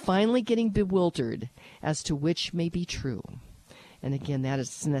without finally getting bewildered as to which may be true. And again, that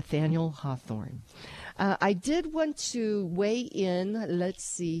is Nathaniel Hawthorne. I did want to weigh in. Let's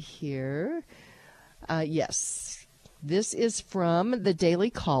see here. Yes. This is from the Daily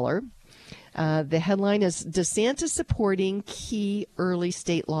Caller. The headline is DeSantis supporting key early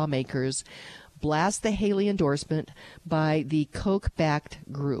state lawmakers blast the Haley endorsement by the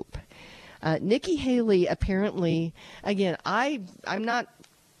Koch-backed group. Nikki Haley apparently, again, I'm not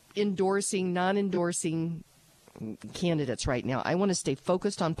non-endorsing candidates right now. I want to stay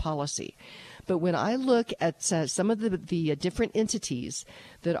focused on policy. But when I look at some of the different entities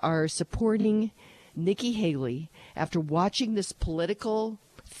that are supporting Nikki Haley, after watching this political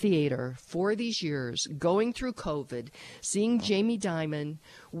theater for these years, going through COVID, seeing Jamie Dimon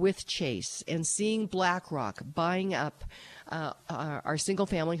with Chase, and seeing BlackRock buying up our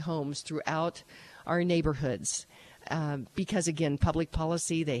single-family homes throughout our neighborhoods, because, again, public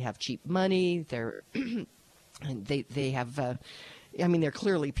policy, they have cheap money, they have... they're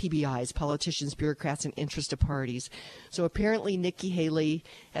clearly PBIs, politicians, bureaucrats, and interested parties. So apparently Nikki Haley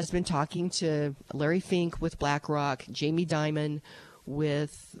has been talking to Larry Fink with BlackRock, Jamie Dimon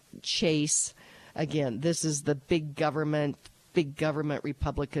with Chase. Again, this is the big government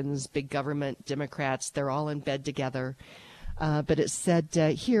Republicans, big government Democrats. They're all in bed together. But it said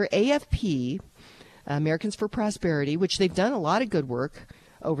here, AFP, Americans for Prosperity, which they've done a lot of good work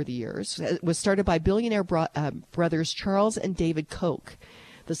over the years. It was started by billionaire brothers Charles and David Koch,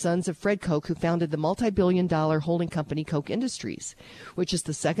 the sons of Fred Koch, who founded the multi-billion-dollar holding company Koch Industries, which is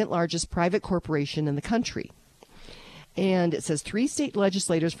the second largest private corporation in the country. And it says 3 state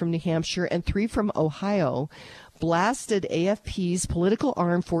legislators from New Hampshire and 3 from Ohio blasted AFP's political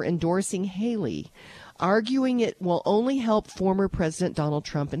arm for endorsing Haley, arguing it will only help former President Donald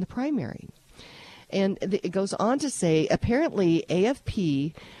Trump in the primary. And it goes on to say, apparently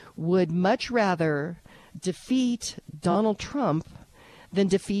AFP would much rather defeat Donald Trump than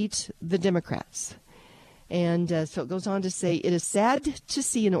defeat the Democrats. And so it goes on to say, it is sad to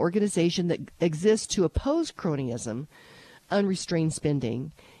see an organization that exists to oppose cronyism, unrestrained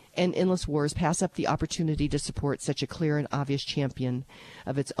spending, and endless wars pass up the opportunity to support such a clear and obvious champion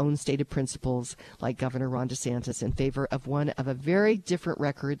of its own stated principles like Governor Ron DeSantis in favor of one of a very different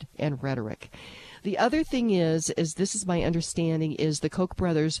record and rhetoric. The other thing is this is my understanding, is the Koch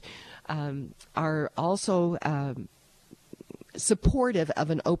brothers are also supportive of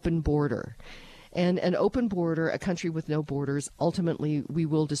an open border. And an open border, a country with no borders, ultimately we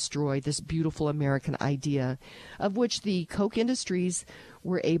will destroy this beautiful American idea of which the Koch industries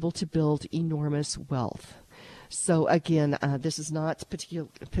were able to build enormous wealth. So again, this is not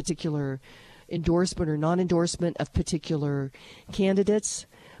particular endorsement or non-endorsement of particular candidates,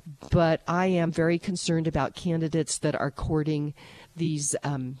 but I am very concerned about candidates that are courting these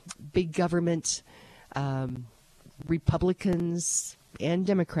big government Republicans and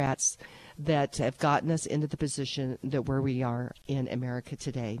Democrats that have gotten us into the position that where we are in America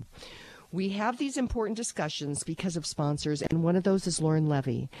today. We have these important discussions because of sponsors, and one of those is Lauren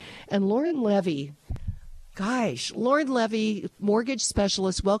Levy. And Lauren Levy, mortgage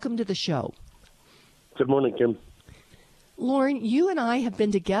specialist, welcome to the show. Good morning, Kim. Lauren, you and I have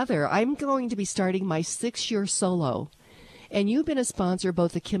been together. I'm going to be starting my 6-year solo, and you've been a sponsor of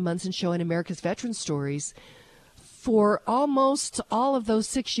both the Kim Monson Show and America's Veteran Stories for almost all of those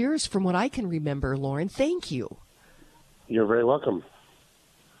 6 years from what I can remember, Lauren. Thank you. You're very welcome.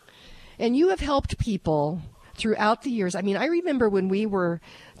 And you have helped people throughout the years. I mean, I remember when we were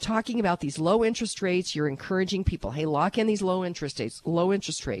talking about these low interest rates, you're encouraging people, hey, lock in these low interest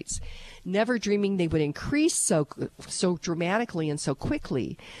rates, never dreaming they would increase so dramatically and so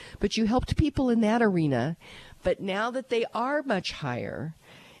quickly. But you helped people in that arena. But now that they are much higher,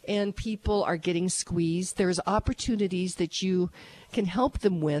 and people are getting squeezed, there's opportunities that you can help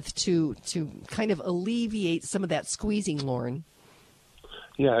them with to kind of alleviate some of that squeezing, Lauren.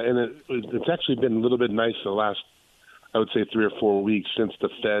 Yeah, and it's actually been a little bit nice the last, I would say, 3 or 4 weeks since the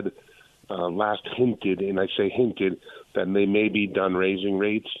Fed last hinted, and I say hinted, that they may be done raising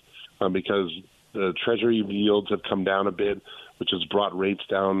rates because the Treasury yields have come down a bit, which has brought rates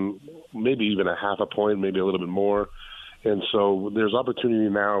down maybe even a half a point, maybe a little bit more. And so there's opportunity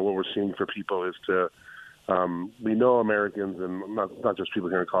now. What we're seeing for people is to, we know Americans, and not just people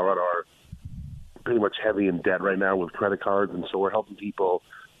here in Colorado, are pretty much heavy in debt right now with credit cards. And so we're helping people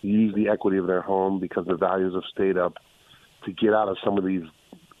use the equity of their home because the values have stayed up to get out of some of these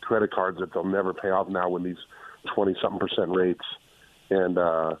credit cards that they'll never pay off now with these 20-something% rates. And,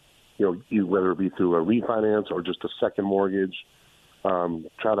 whether it be through a refinance or just a second mortgage,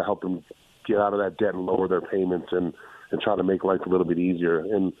 try to help them get out of that debt and lower their payments and try to make life a little bit easier.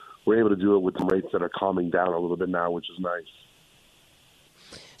 And we're able to do it with some rates that are calming down a little bit now, which is nice.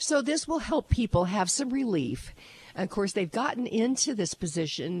 So this will help people have some relief. Of course, they've gotten into this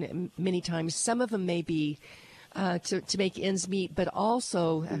position many times. Some of them may be to make ends meet, but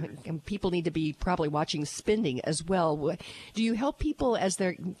also people need to be probably watching spending as well. Do you help people as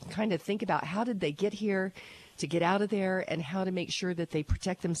they're kind of think about how did they get here, to get out of there, and how to make sure that they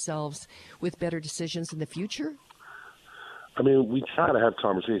protect themselves with better decisions in the future? I mean, we try to have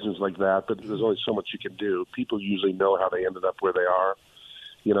conversations like that, but there's only so much you can do. People usually know how they ended up where they are.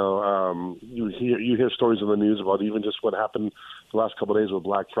 You hear stories in the news about even just what happened the last couple of days with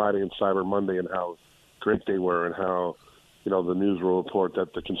Black Friday and Cyber Monday and how great they were and how, the news will report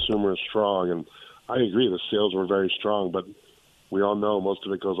that the consumer is strong. And I agree, the sales were very strong, but we all know most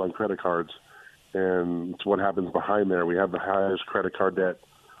of it goes on credit cards. And it's what happens behind there. We have the highest credit card debt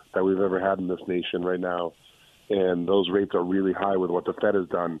that we've ever had in this nation right now. And those rates are really high with what the Fed has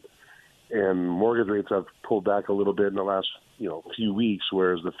done. And mortgage rates have pulled back a little bit in the last, few weeks,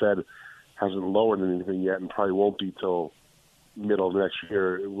 whereas the Fed hasn't lowered anything yet and probably won't be till middle of next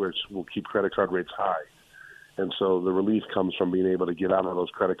year, which will keep credit card rates high. And so the relief comes from being able to get out of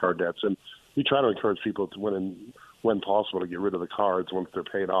those credit card debts. And we try to encourage people to, when possible, to get rid of the cards once they're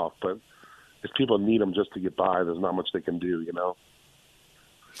paid off. But if people need them just to get by, there's not much they can do,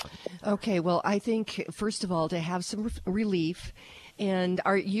 Okay, well, I think, first of all, to have some relief. And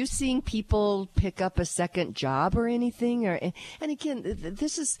are you seeing people pick up a second job or anything? And again,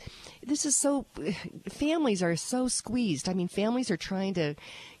 this is so, families are so squeezed. I mean, families are trying to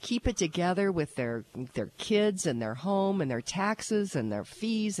keep it together with their kids and their home and their taxes and their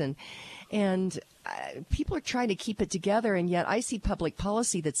fees. And people are trying to keep it together. And yet I see public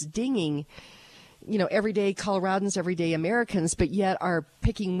policy that's dinging everyday Coloradans, everyday Americans, but yet are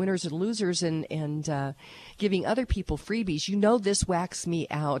picking winners and losers and giving other people freebies. This whacks me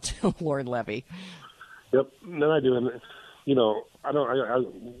out, Lauren Levy. Yep, no, I do. And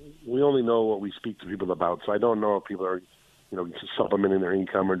we only know what we speak to people about, so I don't know if people are, supplementing their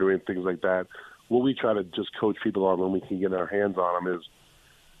income or doing things like that. What we try to just coach people on when we can get our hands on them is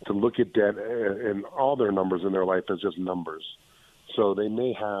to look at debt and all their numbers in their life as just numbers. So they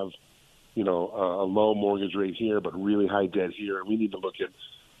may have a low mortgage rate here, but really high debt here. We need to look at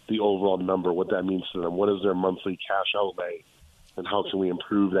the overall number, what that means to them. What is their monthly cash outlay, and how can we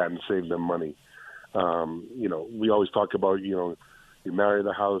improve that and save them money? We always talk about, you marry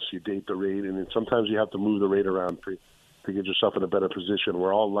the house, you date the rate, and sometimes you have to move the rate around to get yourself in a better position.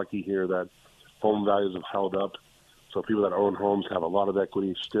 We're all lucky here that home values have held up. So people that own homes have a lot of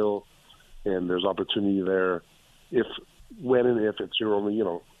equity still, and there's opportunity there. When and if it's your only,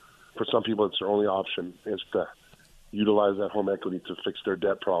 for some people it's their only option is to utilize that home equity to fix their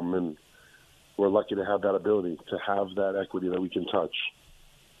debt problem. And we're lucky to have that ability, to have that equity that we can touch.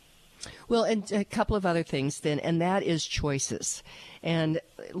 Well, and a couple of other things then, and that is choices. And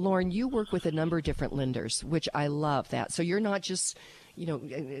Lauren, you work with a number of different lenders, which I love that. So you're not just,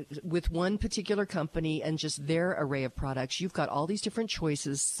 with one particular company and just their array of products. You've got all these different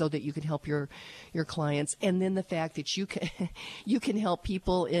choices so that you can help your clients. And then the fact that you can help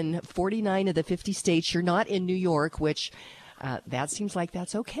people in 49 of the 50 states. You're not in New York, which that seems like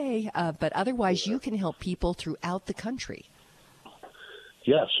that's okay. But otherwise, you can help people throughout the country.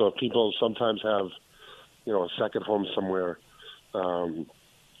 Yeah, so if people sometimes have, a second home somewhere, or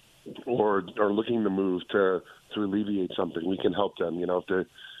are looking to move to alleviate something, we can help them. If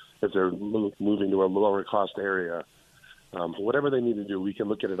they're moving to a lower cost area, whatever they need to do, we can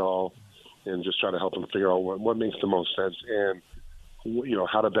look at it all and just try to help them figure out what makes the most sense and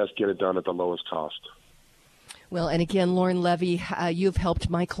how to best get it done at the lowest cost. Well, and again, Lauren Levy, you've helped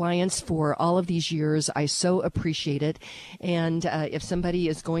my clients for all of these years. I so appreciate it. And if somebody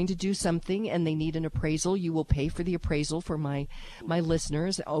is going to do something and they need an appraisal, you will pay for the appraisal for my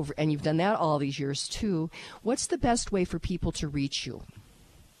listeners. And you've done that all these years, too. What's the best way for people to reach you?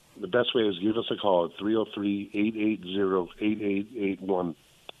 The best way is give us a call at 303-880-8881.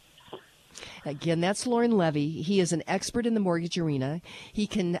 Again, that's Lauren Levy. He is an expert in the mortgage arena. He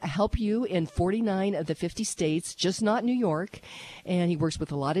can help you in 49 of the 50 states, just not New York. And he works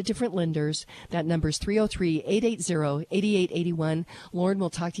with a lot of different lenders. That number is 303-880-8881. Lauren, we'll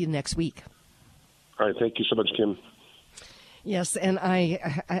talk to you next week. All right. Thank you so much, Kim. Yes, and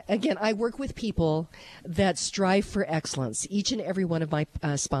I work with people that strive for excellence. Each and every one of my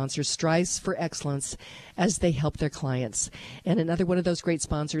sponsors strives for excellence as they help their clients. And another one of those great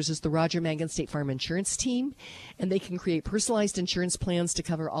sponsors is the Roger Mangan State Farm Insurance Team, and they can create personalized insurance plans to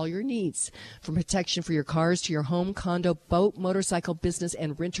cover all your needs, from protection for your cars to your home, condo, boat, motorcycle, business,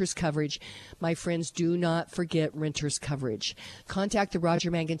 and renter's coverage. My friends, do not forget renter's coverage. Contact the Roger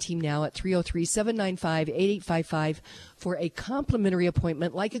Mangan team now at 303-795-8855 for a complimentary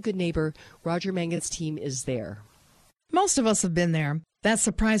appointment. Like a good neighbor, Roger Mangan's team is there. Most of us have been there. That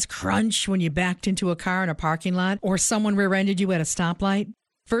surprise crunch when you backed into a car in a parking lot or someone rear-ended you at a stoplight.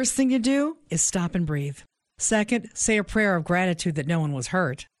 First thing you do is stop and breathe. Second, say a prayer of gratitude that no one was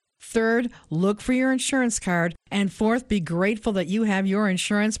hurt. Third, look for your insurance card. And fourth, be grateful that you have your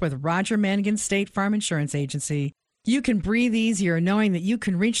insurance with Roger Mangan State Farm Insurance Agency. You can breathe easier knowing that you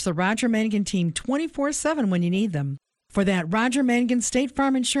can reach the Roger Mangan team 24/7 when you need them. For that Roger Mangan State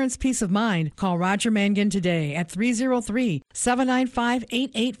Farm Insurance peace of mind, call Roger Mangan today at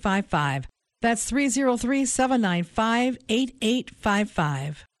 303-795-8855. That's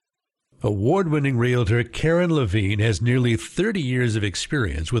 303-795-8855. Award-winning realtor Karen Levine has nearly 30 years of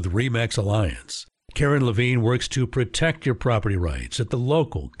experience with RE/MAX Alliance. Karen Levine works to protect your property rights at the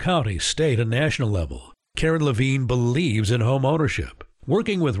local, county, state, and national level. Karen Levine believes in home ownership.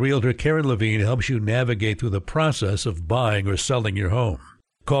 Working with realtor Karen Levine helps you navigate through the process of buying or selling your home.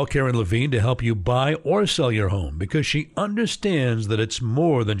 Call Karen Levine to help you buy or sell your home because she understands that it's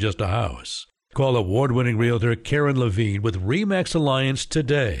more than just a house. Call award-winning realtor Karen Levine with RE/MAX Alliance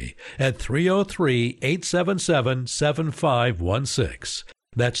today at 303-877-7516.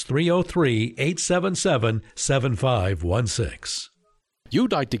 That's 303-877-7516.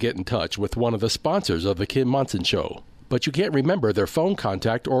 You'd like to get in touch with one of the sponsors of The Kim Monson Show, but you can't remember their phone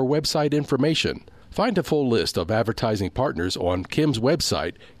contact or website information. Find a full list of advertising partners on Kim's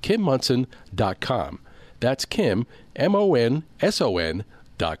website, kimmonson.com. That's Kim, MONSON.com.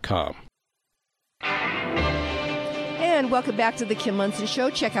 And welcome back to the Kim Monson Show.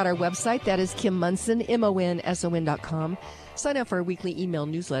 Check out our website. That is Kim Monson, MONSON.com. Sign up for our weekly email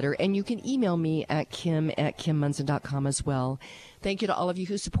newsletter, and you can email me at kim@kimmonson.com as well. Thank you to all of you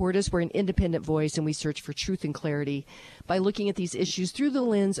who support us. We're an independent voice, and we search for truth and clarity by looking at these issues through the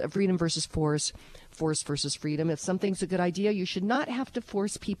lens of freedom versus force, force versus freedom. If something's a good idea, you should not have to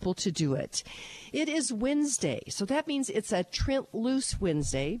force people to do it. It is Wednesday, so that means it's a Trent Loos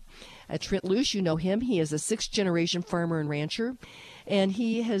Wednesday. Trent Loos, you know him. He is a sixth-generation farmer and rancher, and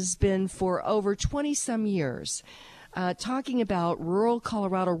he has been for over 20-some years talking about rural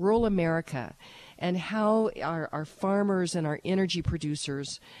Colorado, rural America, and how our farmers and our energy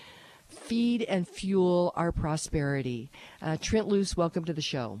producers feed and fuel our prosperity. Trent Loos, welcome to the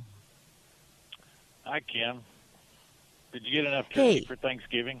show. Hi, Kim. Did you get enough turkey for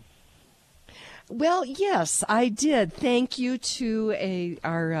Thanksgiving? Well, yes, I did. Thank you to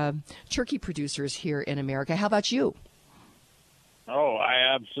our turkey producers here in America. How about you? Oh,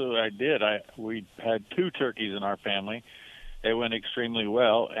 I did. We had 2 turkeys in our family. It went extremely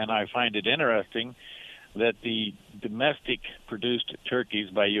well, and I find it interesting that the domestic-produced turkeys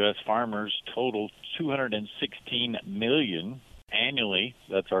by U.S. farmers total 216 million annually.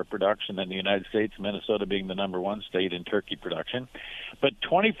 That's our production in the United States, Minnesota being the number 1 state in turkey production. But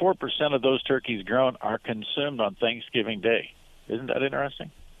 24% of those turkeys grown are consumed on Thanksgiving Day. Isn't that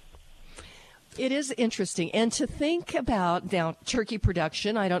interesting? It is interesting. And to think about now turkey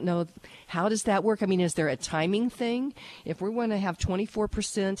production, I don't know, how does that work? I mean, is there a timing thing? If we want to have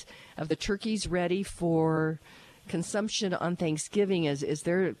 24% of the turkeys ready for consumption on Thanksgiving, is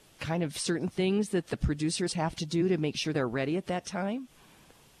there kind of certain things that the producers have to do to make sure they're ready at that time?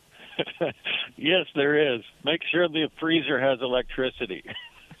 Yes, there is. Make sure the freezer has electricity.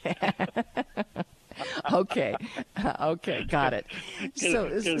 Okay, got it.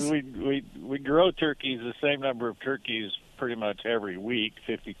 Because we grow turkeys, the same number of turkeys pretty much every week,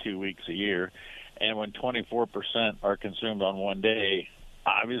 52 weeks a year, and when 24% are consumed on one day,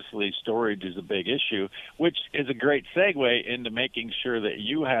 obviously storage is a big issue, which is a great segue into making sure that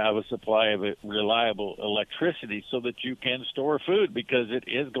you have a supply of reliable electricity so that you can store food, because it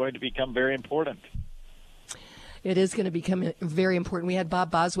is going to become very important. It is going to become very important. We had Bob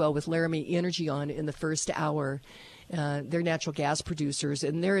Boswell with Laramie Energy on in the first hour. They're natural gas producers,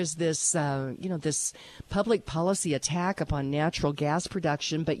 and there is this, this public policy attack upon natural gas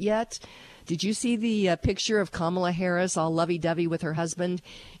production. But yet, did you see the picture of Kamala Harris all lovey-dovey with her husband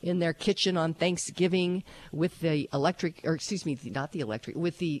in their kitchen on Thanksgiving with the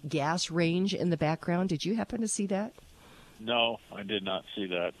with the gas range in the background? Did you happen to see that? No, I did not see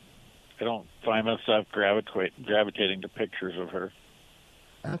that. I don't find myself gravitating to pictures of her.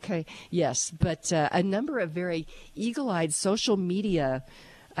 Okay, yes, but a number of very eagle-eyed social media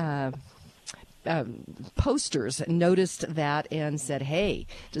posters noticed that and said, hey,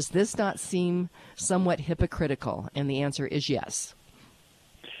 does this not seem somewhat hypocritical? And the answer is yes.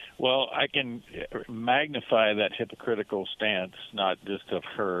 Well, I can magnify that hypocritical stance, not just of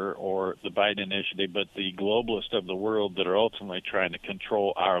her or the Biden initiative, but the globalists of the world that are ultimately trying to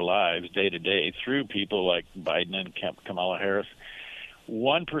control our lives day to day through people like Biden and Kamala Harris.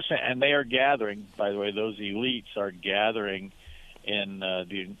 1%, and they are gathering, by the way, those elites are gathering in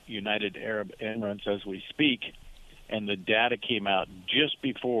the United Arab Emirates as we speak, and the data came out just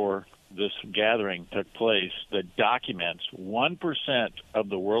before this gathering took place that documents 1% of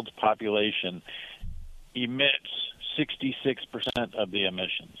the world's population emits 66% of the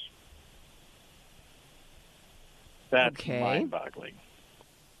emissions. That's mind-boggling.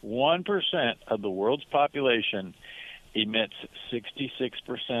 1% of the world's population emits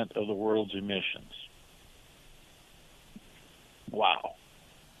 66% of the world's emissions. Wow.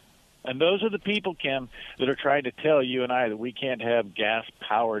 And those are the people, Kim, that are trying to tell you and I that we can't have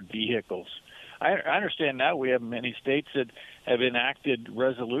gas-powered vehicles. I understand now we have many states that have enacted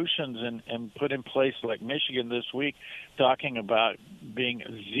resolutions and put in place, like Michigan this week, talking about being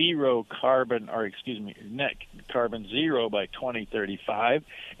net carbon zero by 2035,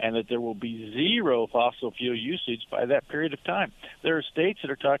 and that there will be zero fossil fuel usage by that period of time. There are states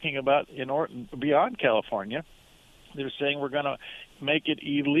that are talking about, beyond California, they're saying we're going to make it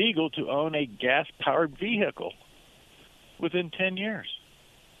illegal to own a gas-powered vehicle within 10 years.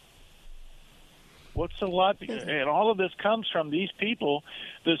 What's the lot? And all of this comes from these people,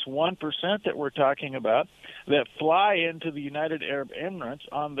 this 1% that we're talking about, that fly into the United Arab Emirates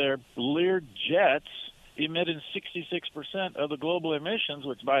on their Lear jets, emitting 66% of the global emissions,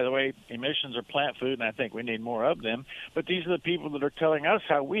 which, by the way, emissions are plant food, and I think we need more of them. But these are the people that are telling us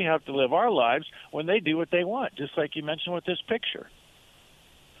how we have to live our lives when they do what they want, just like you mentioned with this picture.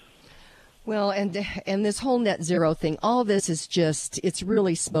 Well, and this whole net zero thing, all this is it's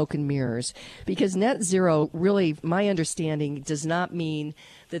really smoke and mirrors, because net zero really, my understanding, does not mean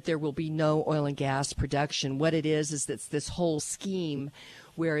that there will be no oil and gas production. What it is it's this whole scheme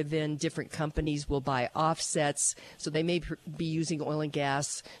where then different companies will buy offsets. So they may be using oil and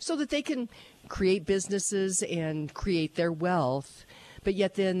gas so that they can create businesses and create their wealth. But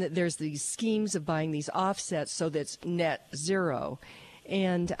yet then there's these schemes of buying these offsets so that's net zero.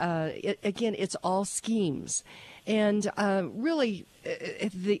 And again, it's all schemes. And really,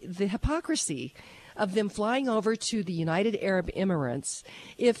 the hypocrisy of them flying over to the United Arab Emirates.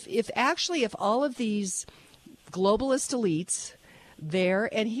 If all of these globalist elites there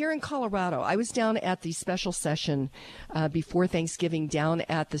and here in Colorado, I was down at the special session before Thanksgiving down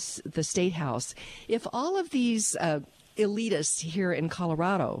at the State House. If all of these elitists here in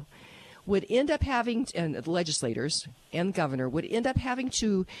Colorado would end up having, and the legislators and the governor would end up having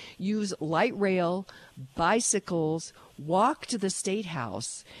to use light rail, bicycles, walk to the State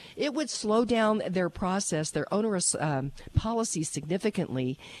House, it would slow down their process, their onerous policies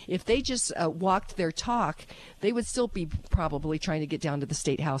significantly. If they just walked their talk, they would still be probably trying to get down to the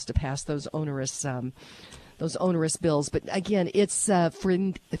State House to pass those onerous bills. But again, it's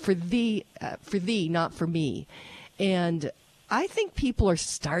for thee, not for me. And I think people are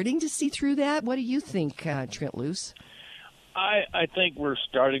starting to see through that. What do you think, Trent Loos? I think we're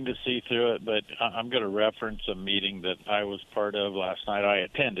starting to see through it, but I'm going to reference a meeting that I was part of last night. I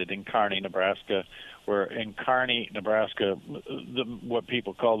attended in Kearney, Nebraska, where in Kearney, Nebraska, what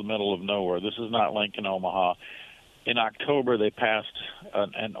people call the middle of nowhere. This is not Lincoln, Omaha. In October, they passed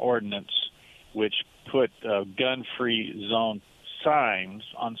an ordinance which put gun-free zone signs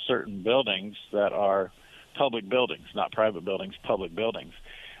on certain buildings that are public buildings, not private buildings, public buildings.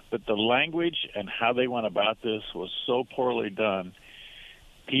 But the language and how they went about this was so poorly done.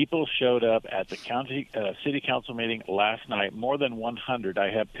 People showed up at the city council meeting last night, more than 100.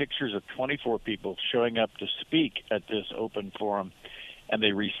 I have pictures of 24 people showing up to speak at this open forum, and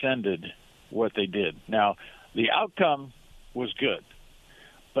they rescinded what they did. Now, the outcome was good,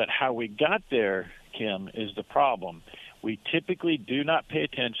 but how we got there, Kim, is the problem. We typically do not pay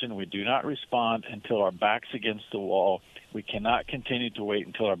attention. We do not respond until our back's against the wall. We cannot continue to wait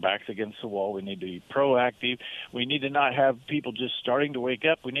until our back's against the wall. We need to be proactive. We need to not have people just starting to wake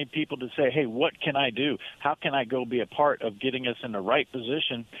up. We need people to say, hey, what can I do? How can I go be a part of getting us in the right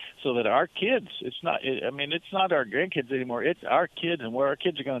position so that our kids, it's not our grandkids anymore. It's our kids and what our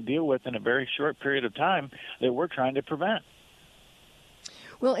kids are going to deal with in a very short period of time that we're trying to prevent.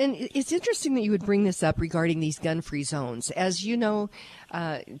 Well, and it's interesting that you would bring this up regarding these gun-free zones. As you know,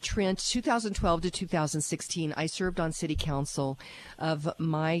 Trent, 2012 to 2016, I served on city council of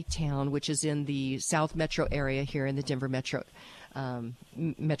my town, which is in the South Metro area here in the Denver metro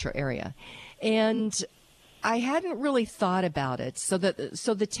area. And I hadn't really thought about it. So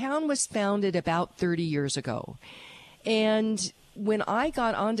the town was founded about 30 years ago. And when I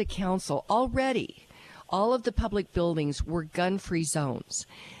got onto council, already all of the public buildings were gun-free zones.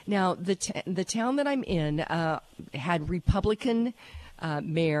 Now, the town that I'm in had Republican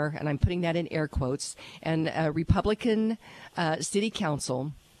mayor, and I'm putting that in air quotes, and Republican city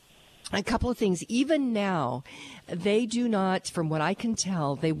council. A couple of things. Even now, they do not, from what I can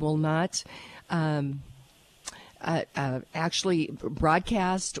tell, they will not actually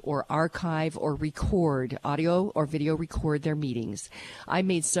broadcast or archive or record, audio or video record their meetings. I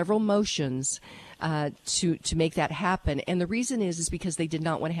made several motions to make that happen. And the reason is because they did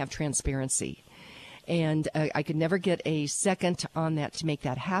not want to have transparency. And I could never get a second on that to make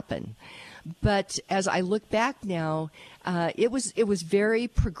that happen. But as I look back now, it was very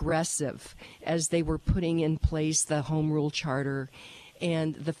progressive as they were putting in place the Home Rule Charter.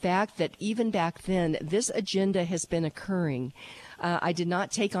 And the fact that even back then, this agenda has been occurring. I did not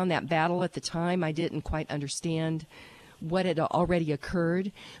take on that battle at the time. I didn't quite understand what had already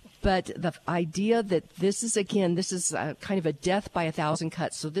occurred. But the idea that this is kind of a death by 1,000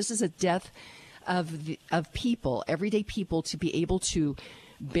 cuts. So this is a death of people, everyday people, to be able to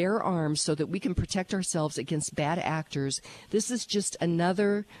bear arms so that we can protect ourselves against bad actors. This is just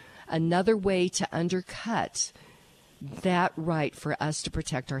another way to undercut that right for us to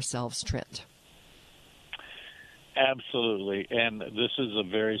protect ourselves, Trent. Absolutely. And this is a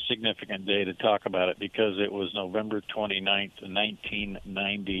very significant day to talk about it because it was November 29th,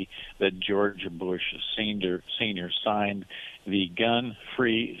 1990, that George Bush Sr. signed the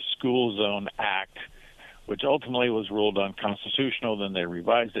Gun-Free School Zone Act, which ultimately was ruled unconstitutional. Then they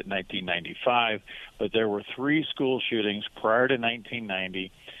revised it in 1995. But there were 3 school shootings prior to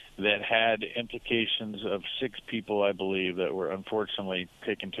 1990 that had implications of 6 people, I believe, that were unfortunately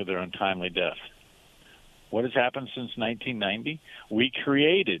taken to their untimely death. What has happened since 1990? We've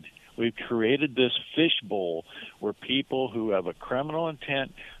created this fishbowl where people who have a criminal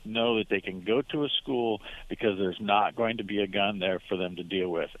intent know that they can go to a school because there's not going to be a gun there for them to deal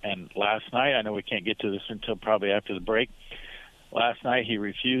with. And last night, I know we can't get to this until probably after the break, last night he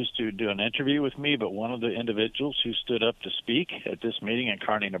refused to do an interview with me, but one of the individuals who stood up to speak at this meeting in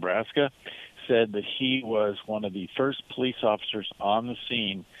Kearney, Nebraska, said that he was one of the first police officers on the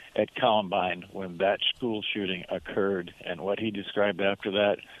scene at Columbine when that school shooting occurred. And what he described after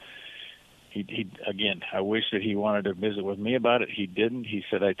that, he again, I wish that he wanted to visit with me about it. He didn't. He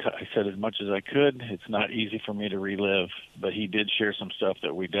said, I said as much as I could. It's not easy for me to relive, but he did share some stuff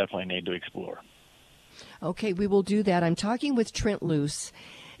that we definitely need to explore. Okay, we will do that. I'm talking with Trent Loos.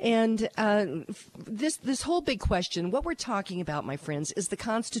 And this whole big question, what we're talking about, my friends, is the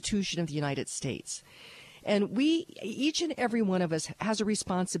Constitution of the United States. And we, each and every one of us, has a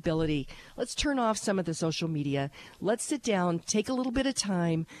responsibility. Let's turn off some of the social media. Let's sit down, take a little bit of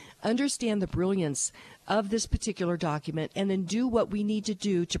time, understand the brilliance of this particular document, and then do what we need to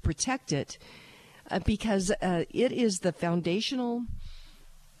do to protect it, because it is the foundational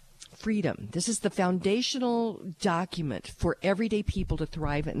freedom. This is the foundational document for everyday people to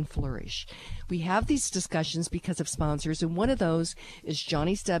thrive and flourish. We have these discussions because of sponsors, and one of those is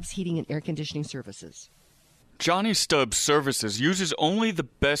Johnny Stubbs Heating and Air Conditioning Services. Johnny Stubbs Services uses only the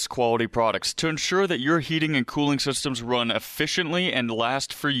best quality products to ensure that your heating and cooling systems run efficiently and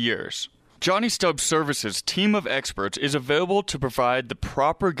last for years. Johnny Stubbs Services' team of experts is available to provide the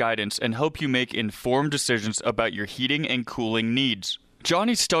proper guidance and help you make informed decisions about your heating and cooling needs.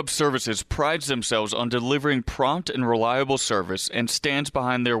 Johnny Stubbs Services prides themselves on delivering prompt and reliable service and stands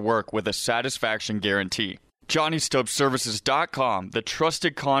behind their work with a satisfaction guarantee. JohnnyStubbsServices.com, the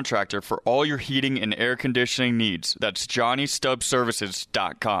trusted contractor for all your heating and air conditioning needs. That's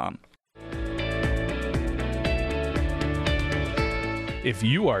JohnnyStubbsServices.com. If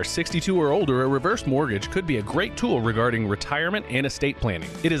you are 62 or older, a reverse mortgage could be a great tool regarding retirement and estate planning.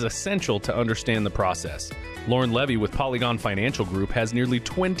 It is essential to understand the process. Lauren Levy with Polygon Financial Group has nearly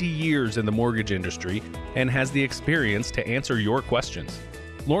 20 years in the mortgage industry and has the experience to answer your questions.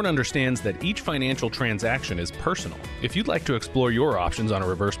 Lauren understands that each financial transaction is personal. If you'd like to explore your options on a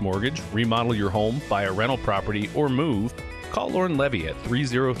reverse mortgage, remodel your home, buy a rental property, or move, call Lauren Levy at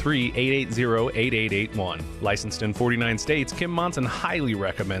 303-880-8881. Licensed in 49 states, Kim Monson highly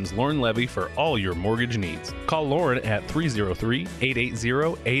recommends Lauren Levy for all your mortgage needs. Call Lauren at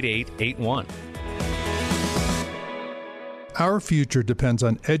 303-880-8881. Our future depends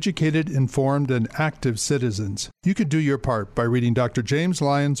on educated, informed, and active citizens. You could do your part by reading Dr. James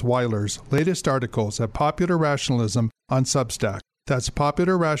Lyons Weiler's latest articles at Popular Rationalism on Substack. That's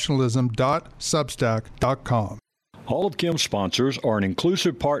popularrationalism.substack.com. All of Kim's sponsors are an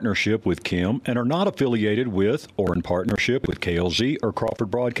inclusive partnership with Kim and are not affiliated with or in partnership with KLZ or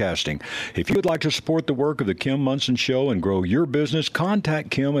Crawford Broadcasting. If you would like to support the work of the Kim Monson Show and grow your business,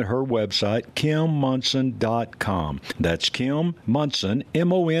 contact Kim at her website, kimmonson.com. That's Kim Monson,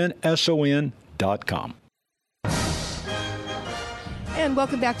 MONSON.com. And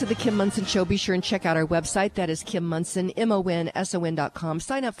welcome back to the Kim Monson Show. Be sure and check out our website. That is Kim Monson, MONSON.com.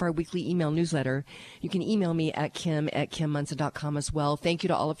 Sign up for our weekly email newsletter. You can email me at kim@kimmonson.com as well. Thank you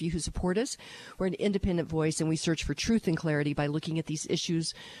to all of you who support us. We're an independent voice, and we search for truth and clarity by looking at these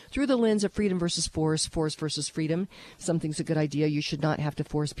issues through the lens of freedom versus force versus freedom. Something's a good idea. You should not have to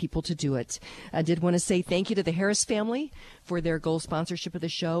force people to do it. I did want to say thank you to the Harris family for their gold sponsorship of the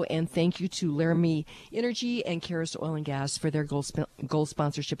show, and thank you to Laramie Energy and Karis Oil and Gas for their gold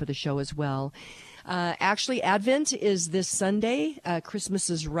sponsorship of the show as well. Actually, Advent is this Sunday. Christmas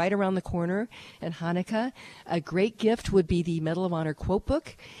is right around the corner, and Hanukkah. A great gift would be the Medal of Honor quote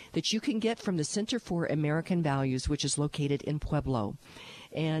book that you can get from the Center for American Values, which is located in Pueblo.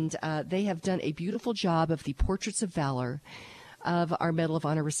 And they have done a beautiful job of the Portraits of Valor of our Medal of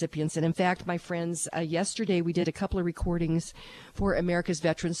Honor recipients. And in fact, my friends, yesterday we did a couple of recordings for America's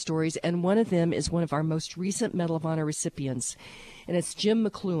Veteran Stories, and one of them is one of our most recent Medal of Honor recipients, and it's Jim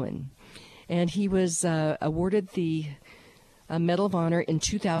McLuhan. And he was awarded the Medal of Honor in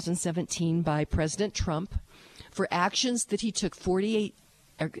 2017 by President Trump for actions that he took 48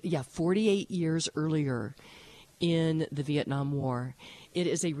 years earlier in the Vietnam War. It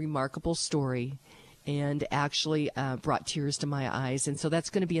is a remarkable story, and actually brought tears to my eyes. And so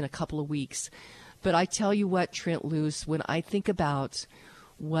that's going to be in a couple of weeks. But I tell you what, Trent Loos, when I think about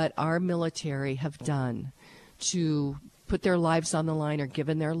what our military have done to put their lives on the line or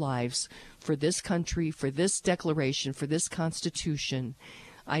given their lives for this country, for this declaration, for this Constitution,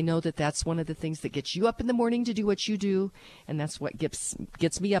 I know that that's one of the things that gets you up in the morning to do what you do, and that's what gets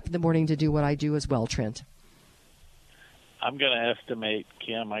me up in the morning to do what I do as well, Trent. I'm going to estimate,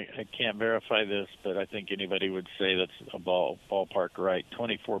 Kim, I can't verify this, but I think anybody would say that's a ballpark right.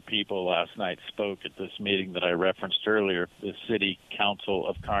 24 people last night spoke at this meeting that I referenced earlier, the City Council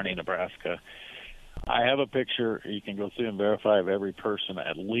of Kearney, Nebraska. I have a picture, you can go through and verify, of every person.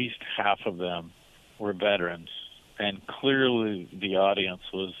 At least half of them were veterans, and clearly the audience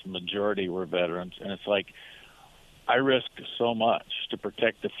was, majority were veterans. And it's like, I risked so much to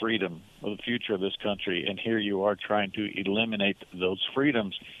protect the freedom of the future of this country, and here you are trying to eliminate those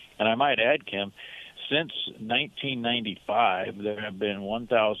freedoms. And I might add, Kim, since 1995, there have been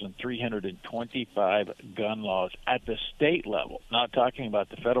 1,325 gun laws at the state level, not talking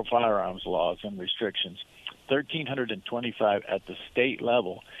about the federal firearms laws and restrictions, 1,325 at the state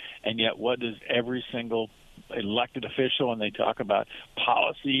level. And yet what does every single elected official, when they talk about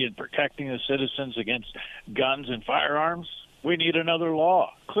policy and protecting the citizens against guns and firearms, we need another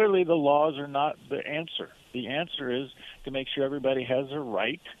law. Clearly the laws are not the answer. The answer is to make sure everybody has a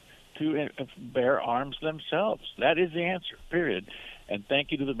right to bear arms themselves. That is the answer, period. And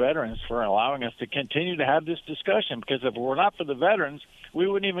thank you to the veterans for allowing us to continue to have this discussion, because if it were not for the veterans, we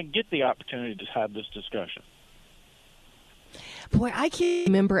wouldn't even get the opportunity to have this discussion. Boy, I can't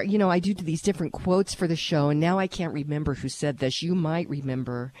remember. You know, I do these different quotes for the show, and now I can't remember who said this. You might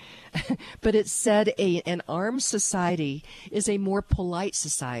remember. But it said an armed society is a more polite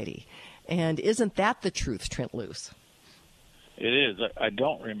society. And isn't that the truth, Trent Loos? It is. I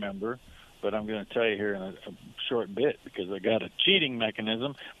don't remember, but I'm going to tell you here in a short bit because I got a cheating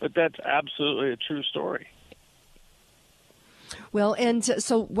mechanism, but that's absolutely a true story. Well, and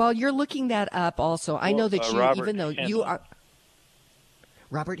so while you're looking that up also, I know that even though you are...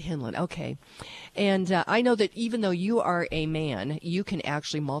 Robert Hinlin, okay. And I know that even though you are a man, you can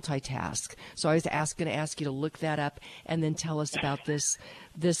actually multitask. So I was going to ask you to look that up and then tell us about this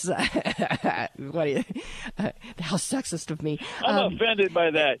how sexist of me. I'm offended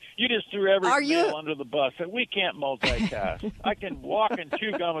by that. You just threw every male under the bus. We can't multitask. I can walk and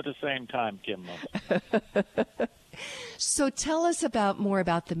chew gum at the same time, Kim. So tell us more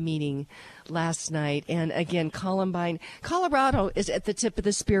about the meeting last night. And again, Columbine, Colorado is at the tip of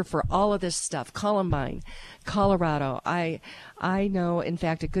the spear for all of this stuff. Columbine, Colorado. I know, in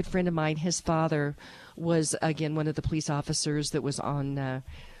fact, a good friend of mine, his father was, again, one of the police officers that was on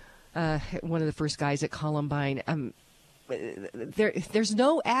one of the first guys at Columbine. There's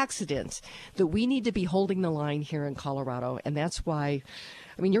no accident that we need to be holding the line here in Colorado. And that's why,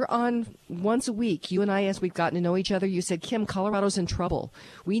 I mean, you're on once a week. You and I, as we've gotten to know each other, you said, Kim, Colorado's in trouble.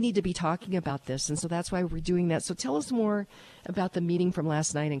 We need to be talking about this. And so that's why we're doing that. So tell us more about the meeting from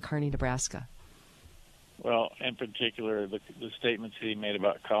last night in Kearney, Nebraska. Well, in particular, the statements he made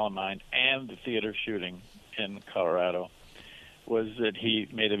about Columbine and the theater shooting in Colorado was that he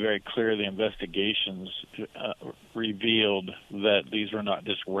made it very clear the investigations revealed that these were not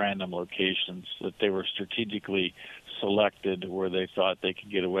just random locations, that they were strategically selected where they thought they could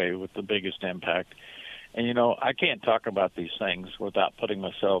get away with the biggest impact. And, you know, I can't talk about these things without putting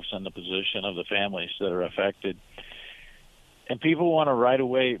myself in the position of the families that are affected. And people want to right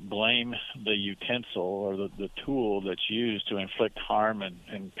away blame the utensil or the tool that's used to inflict harm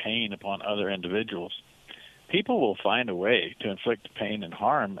and pain upon other individuals. People will find a way to inflict pain and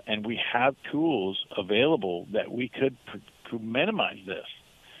harm, and we have tools available that we could minimize this.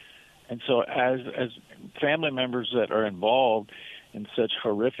 And so as family members that are involved in such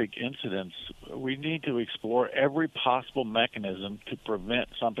horrific incidents, we need to explore every possible mechanism to prevent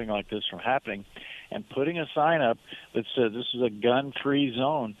something like this from happening. And putting a sign up that says this is a gun-free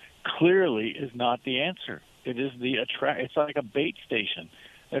zone clearly is not the answer. It is it's like a bait station.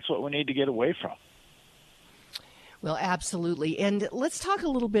 That's what we need to get away from. Well, absolutely. And let's talk a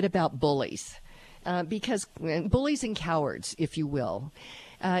little bit about bullies, because bullies and cowards, if you will.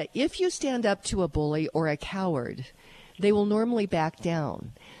 If you stand up to a bully or a coward, they will normally back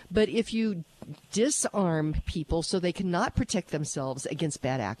down. But if you disarm people so they cannot protect themselves against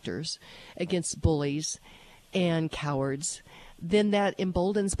bad actors, against bullies and cowards, then that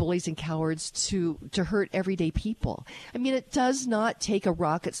emboldens bullies and cowards to hurt everyday people. I mean, it does not take a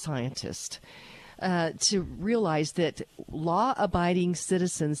rocket scientist to realize that law-abiding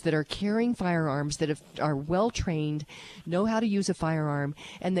citizens that are carrying firearms, that are well-trained, know how to use a firearm,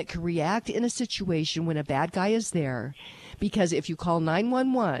 and that can react in a situation when a bad guy is there. Because if you call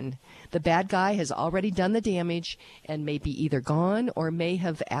 911, the bad guy has already done the damage and may be either gone or may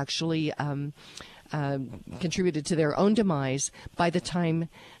have actually contributed to their own demise by the time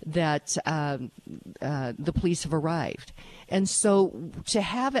that the police have arrived. And so to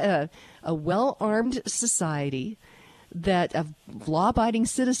have a well-armed society of law-abiding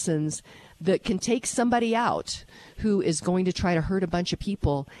citizens that can take somebody out who is going to try to hurt a bunch of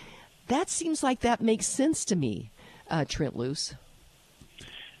people, that seems like that makes sense to me, Trent Loos.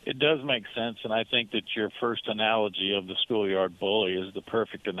 It does make sense, and I think that your first analogy of the schoolyard bully is the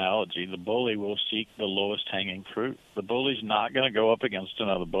perfect analogy. The bully will seek the lowest hanging fruit. The bully's not going to go up against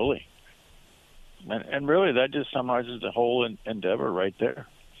another bully. And really, that just summarizes the whole endeavor right there.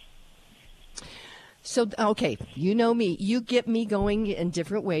 So, okay, you know me. You get me going in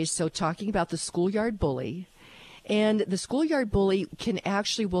different ways. So talking about the schoolyard bully And the schoolyard bully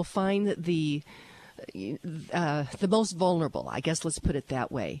will find the most vulnerable, I guess, let's put it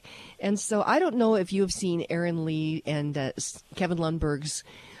that way. And so I don't know if you have seen Aaron Lee and Kevin Lundberg's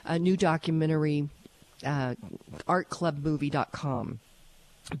new documentary, artclubmovie.com.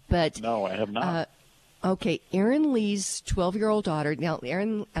 But no, I have not. Okay, Aaron Lee's 12-year-old daughter. Now,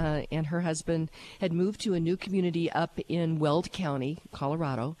 Aaron and her husband had moved to a new community up in Weld County,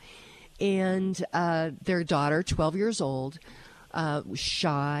 Colorado. And their daughter, 12 years old, was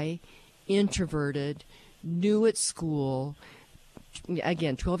shy, introverted, new at school.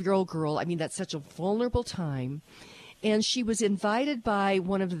 Again, 12-year-old girl. I mean, that's such a vulnerable time. And she was invited by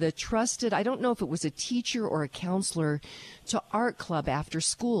one of the trusted, I don't know if it was a teacher or a counselor, to art club after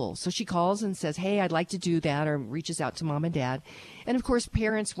school. So she calls and says, hey, I'd like to do that, or reaches out to mom and dad. And, of course,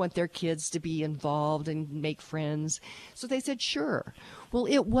 parents want their kids to be involved and make friends. So they said, sure. Well,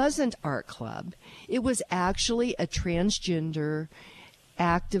 it wasn't art club. It was actually a transgender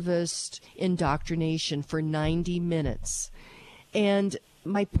activist indoctrination for 90 minutes. And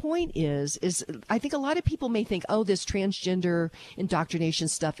my point is I think a lot of people may think, oh, this transgender indoctrination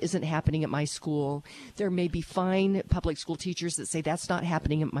stuff isn't happening at my school. There may be fine public school teachers that say that's not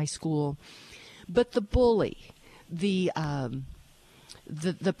happening at my school. But the bully, the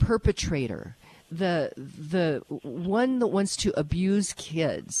perpetrator, the one that wants to abuse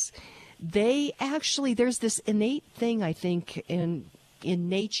kids, there's this innate thing, I think, in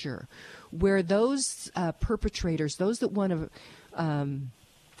nature where those perpetrators, those that want to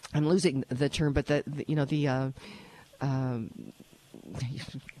I'm losing the term, but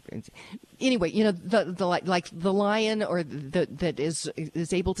anyway, the lion, or that is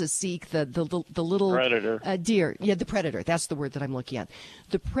able to seek the little predator. Deer. Yeah, the predator. That's the word that I'm looking at.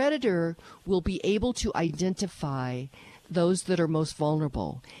 The predator will be able to identify those that are most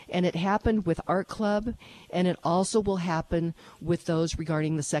vulnerable. And it happened with Art Club, and it also will happen with those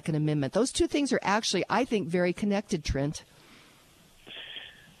regarding the Second Amendment. Those two things are actually, I think, very connected, Trent.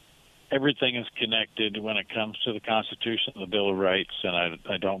 Everything is connected when it comes to the Constitution and the Bill of Rights, and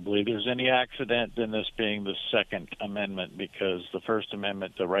I don't believe there's any accident in this being the Second Amendment, because the First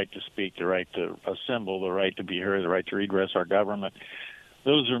Amendment, the right to speak, the right to assemble, the right to be heard, the right to redress our government,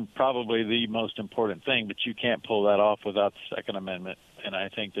 those are probably the most important thing, but you can't pull that off without the Second Amendment. And I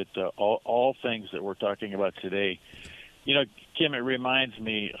think that all things that we're talking about today, you know, Kim, it reminds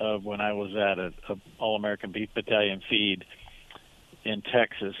me of when I was at a All-American Beef Battalion feed in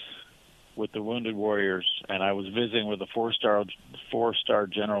Texas with the Wounded Warriors, and I was visiting with a four-star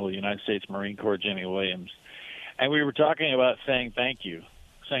general of the United States Marine Corps, Jimmy Williams, and we were talking about saying thank you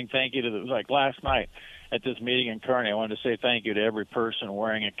to like last night at this meeting in Kearney. I wanted to say thank you to every person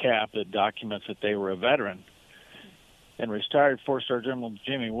wearing a cap that documents that they were a veteran. And retired four-star General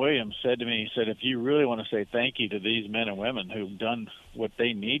Jimmy Williams said to me, he said, if you really want to say thank you to these men and women who've done what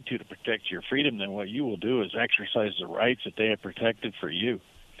they need to protect your freedom, then what you will do is exercise the rights that they have protected for you.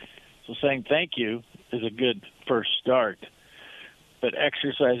 So saying thank you is a good first start, but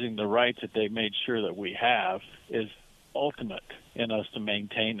exercising the rights that they've made sure that we have is ultimate in us to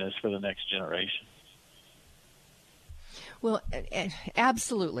maintain this for the next generation. Well,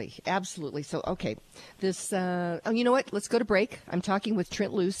 absolutely. So, okay, this, you know what? Let's go to break. I'm talking with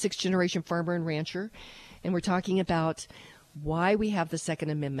Trent Loos, sixth-generation farmer and rancher, and we're talking about why we have the Second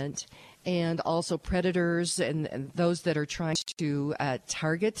Amendment, and also predators and those that are trying to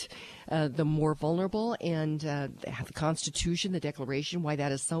target the more vulnerable, and the Constitution, the Declaration, why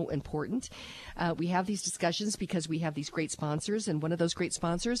that is so important. We have these discussions because we have these great sponsors, and one of those great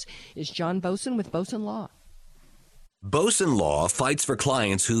sponsors is John Boson with Boson Law. Boson Law fights for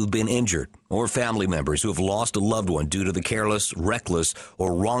clients who've been injured or family members who have lost a loved one due to the careless, reckless,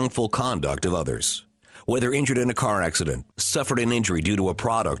 or wrongful conduct of others. Whether injured in a car accident, suffered an injury due to a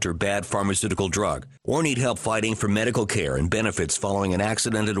product or bad pharmaceutical drug, or need help fighting for medical care and benefits following an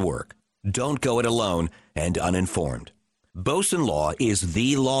accident at work, don't go it alone and uninformed. Boson Law is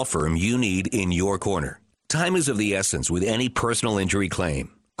the law firm you need in your corner. Time is of the essence with any personal injury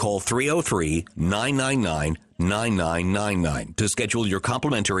claim. Call 303-999-9999 to schedule your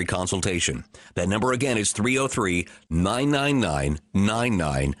complimentary consultation. That number again is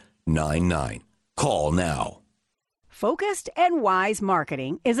 303-999-9999. Call now. Focused and wise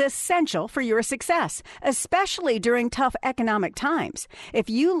marketing is essential for your success, especially during tough economic times. If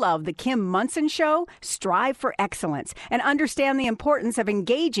you love The Kim Monson Show, strive for excellence and understand the importance of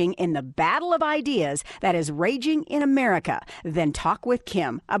engaging in the battle of ideas that is raging in America, then talk with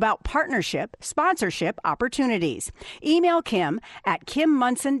Kim about partnership, sponsorship opportunities. Email Kim at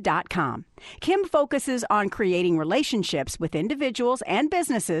kimmunson.com. Kim focuses on creating relationships with individuals and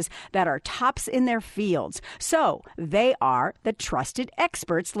businesses that are tops in their fields. So they are the trusted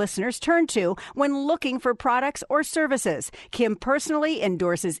experts listeners turn to when looking for products or services. Kim personally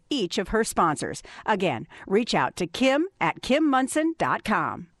endorses each of her sponsors. Again, reach out to Kim at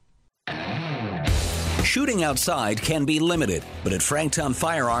KimMunson.com. Shooting outside can be limited, but at Franktown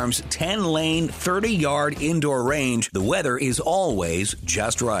Firearms' 10-lane, 30-yard indoor range, the weather is always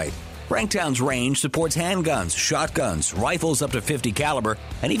just right. Franktown's range supports handguns, shotguns, rifles up to .50 caliber,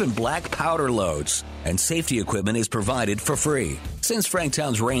 and even black powder loads. And safety equipment is provided for free. Since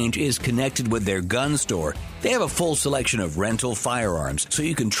Franktown's range is connected with their gun store, they have a full selection of rental firearms so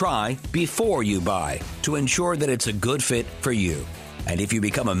you can try before you buy to ensure that it's a good fit for you. And if you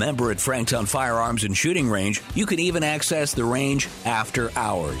become a member at Franktown Firearms and Shooting Range, you can even access the range after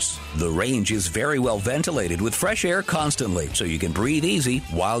hours. The range is very well ventilated with fresh air constantly, so you can breathe easy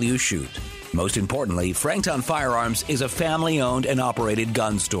while you shoot. Most importantly, Franktown Firearms is a family-owned and operated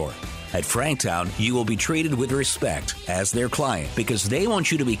gun store. At Franktown, you will be treated with respect as their client because they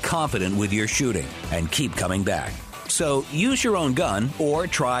want you to be confident with your shooting and keep coming back. So use your own gun or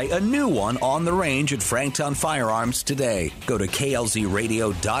try a new one on the range at Franktown Firearms today. Go to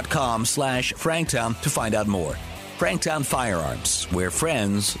klzradio.com/Franktown to find out more. Franktown Firearms, where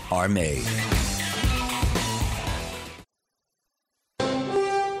friends are made.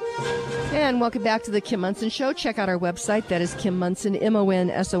 And welcome back to the Kim Munson Show. Check out our website. That is Kim Munson,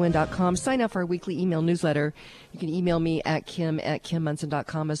 MONSON.com. Sign up for our weekly email newsletter. You can email me at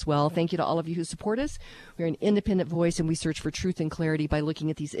Kim@KimMunson.com as well. Thank you to all of you who support us. We're an independent voice, and we search for truth and clarity by looking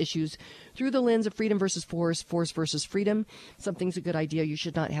at these issues through the lens of freedom versus force, force versus freedom. Something's a good idea. You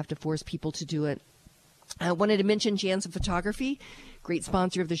should not have to force people to do it. I wanted to mention Jansen Photography, great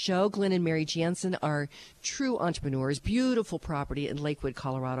sponsor of the show. Glenn and Mary Jansen are true entrepreneurs. Beautiful property in Lakewood,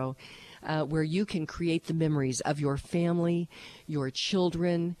 Colorado, where you can create the memories of your family, your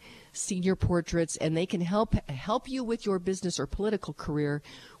children, senior portraits, and they can help you with your business or political career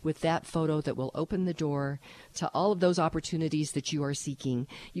with that photo that will open the door to all of those opportunities that you are seeking.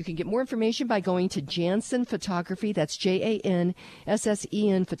 You can get more information by going to Jansen Photography. That's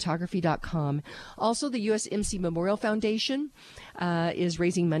JANSSEN photography.com. Also, the USMC Memorial Foundation is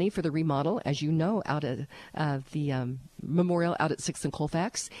raising money for the remodel, as you know, out at the memorial out at 6th and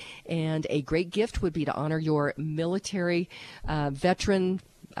Colfax. And a great gift would be to honor your military veteran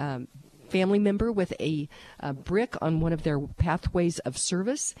family member with a brick on one of their pathways of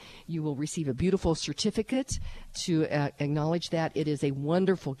service. You will receive a beautiful certificate to acknowledge that. It is a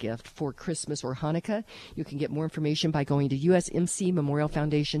wonderful gift for Christmas or Hanukkah. You can get more information by going to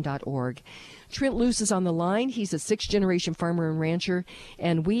usmcmemorialfoundation.org. Trent Loos is on the line. He's a 6th-generation farmer and rancher,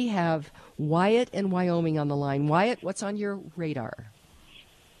 and we have Wyatt in Wyoming on the line. Wyatt, what's on your radar?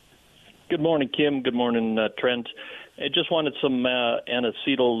 Good morning, Kim. Good morning, Trent. I just wanted some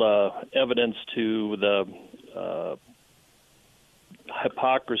antecedent evidence to the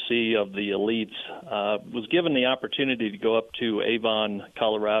hypocrisy of the elites. Was given the opportunity to go up to Avon,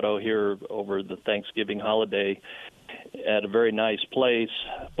 Colorado here over the Thanksgiving holiday at a very nice place.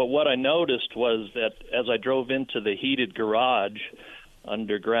 But what I noticed was that as I drove into the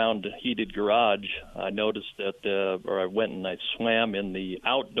underground heated garage, I noticed that, I went and I swam in the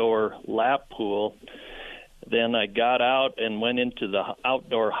outdoor lap pool. Then I got out and went into the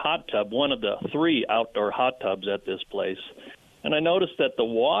outdoor hot tub, one of the 3 outdoor hot tubs at this place. And I noticed that the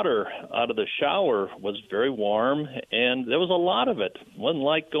water out of the shower was very warm, and there was a lot of it. It wasn't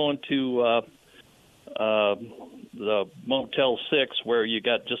like going to the Motel 6 where you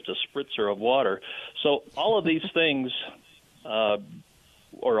got just a spritzer of water. So all of these things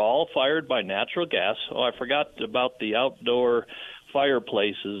were all fired by natural gas. Oh, I forgot about the outdoor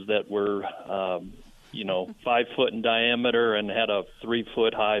fireplaces that were 5 foot in diameter and had a 3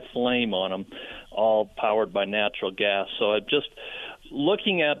 foot high flame on them, all powered by natural gas. So I'm just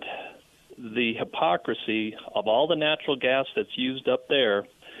looking at the hypocrisy of all the natural gas that's used up there,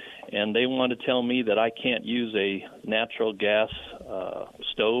 and they want to tell me that I can't use a natural gas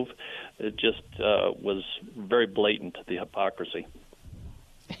stove. It just was very blatant, the hypocrisy.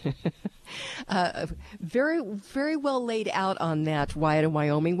 Very, very well laid out on that, Wyatt in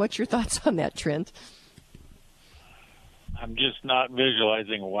Wyoming. What's your thoughts on that, Trent? I'm just not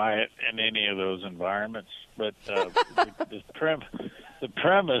visualizing Wyatt in any of those environments, but the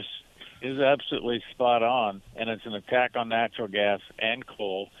premise is absolutely spot on, and it's an attack on natural gas and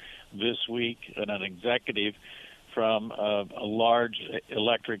coal. This week, an executive from a large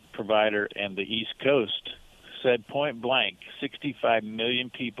electric provider in the East Coast said point blank, 65 million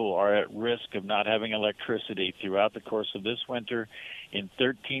people are at risk of not having electricity throughout the course of this winter in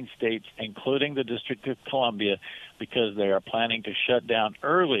 13 states, including the District of Columbia, because they are planning to shut down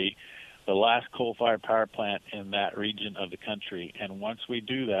early the last coal-fired power plant in that region of the country. And once we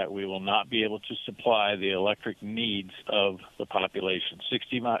do that, we will not be able to supply the electric needs of the population,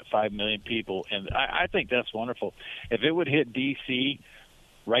 65 million people. And I think that's wonderful. If it would hit D.C.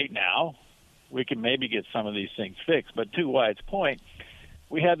 right now, we can maybe get some of these things fixed. But to Wyatt's point,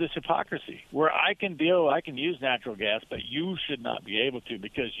 we have this hypocrisy where I can use natural gas, but you should not be able to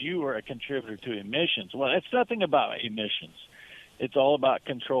because you are a contributor to emissions. Well, it's nothing about emissions. It's all about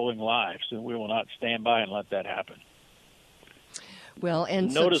controlling lives, and we will not stand by and let that happen. Well,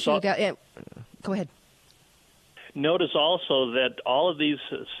 and go ahead. Notice also that all of these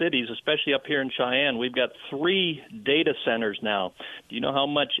cities, especially up here in Cheyenne, we've got 3 data centers now. Do you know how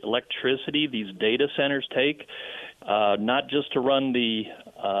much electricity these data centers take? Not just to run the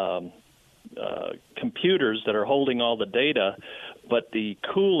computers that are holding all the data, but the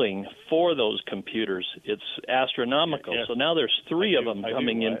cooling for those computers, it's astronomical. Yes. So now there's 3 of them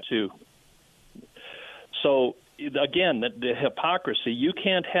coming into. So again, the hypocrisy, you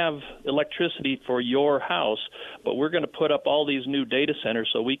can't have electricity for your house, but we're going to put up all these new data centers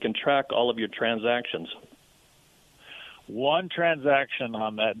so we can track all of your transactions. One transaction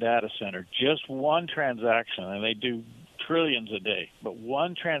on that data center, just one transaction, and they do trillions a day, but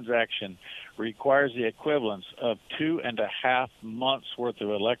one transaction requires the equivalence of 2.5 months worth of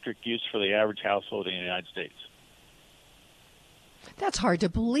electric use for the average household in the United States. That's hard to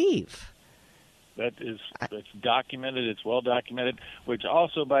believe. It's documented. It's well documented, which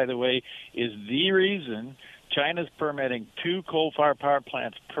also, by the way, is the reason China's permitting 2 coal-fired power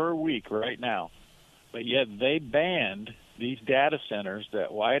plants per week right now. But yet they banned these data centers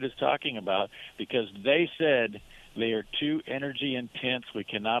that Wyatt is talking about because they said they are too energy intense. We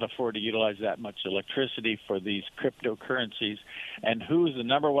cannot afford to utilize that much electricity for these cryptocurrencies. And who is the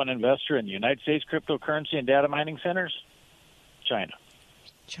number one investor in the United States cryptocurrency and data mining centers?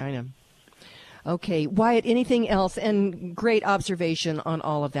 China. Okay, Wyatt, anything else? And great observation on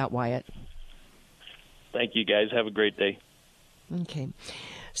all of that, Wyatt. Thank you, guys. Have a great day. Okay.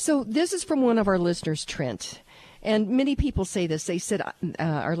 So this is from one of our listeners, Trent. And many people say this. They said,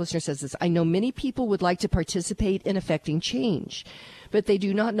 our listener says this, I know many people would like to participate in effecting change, but they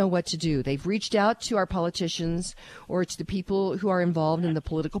do not know what to do. They've reached out to our politicians or to the people who are involved in the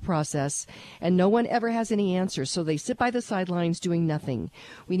political process, and no one ever has any answers. So they sit by the sidelines doing nothing.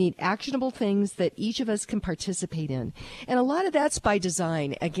 We need actionable things that each of us can participate in. And a lot of that's by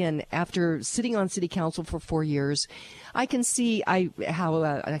design. Again, after sitting on city council for 4 years, I can see how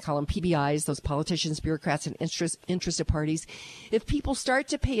I call them PBIs, those politicians, bureaucrats, and interested parties. If people start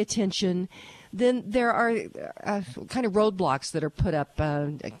to pay attention, then there are kind of roadblocks that are put up.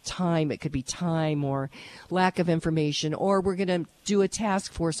 Time, it could be time or lack of information, or we're going to do a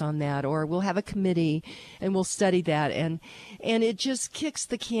task force on that, or we'll have a committee and we'll study that. And it just kicks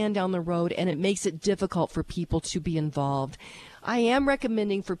the can down the road, and it makes it difficult for people to be involved. I am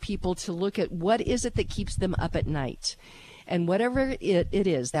recommending for people to look at what is it that keeps them up at night. And whatever it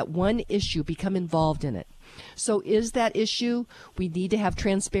is, that one issue, become involved in it. So is that issue, we need to have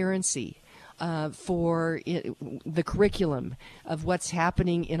transparency for the curriculum of what's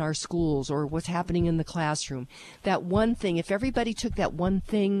happening in our schools or what's happening in the classroom. That one thing, if everybody took that one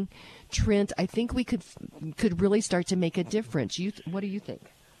thing, Trent, I think we could really start to make a difference. What do you think?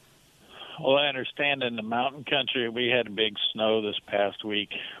 Well, I understand in the mountain country we had big snow this past week,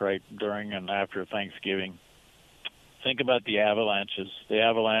 right during and after Thanksgiving. Think about the avalanches. The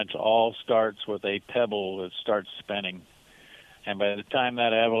avalanche all starts with a pebble that starts spinning. And by the time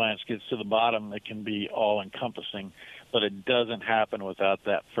that avalanche gets to the bottom, it can be all-encompassing. But it doesn't happen without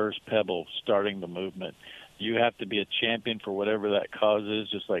that first pebble starting the movement. You have to be a champion for whatever that cause is,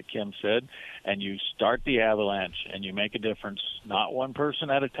 just like Kim said, and you start the avalanche and you make a difference, not one person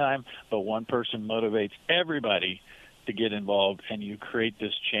at a time, but one person motivates everybody to get involved, and you create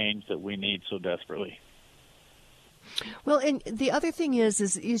this change that we need so desperately. Well, and the other thing is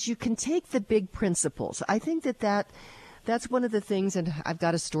you can take the big principles. I think that's one of the things, and I've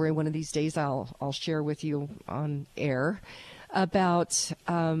got a story one of these days I'll share with you on air about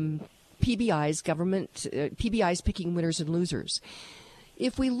PBIs picking winners and losers.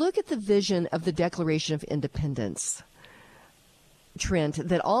 If we look at the vision of the Declaration of Independence, Trent,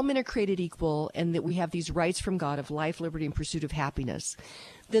 that all men are created equal and that we have these rights from God of life, liberty, and pursuit of happiness,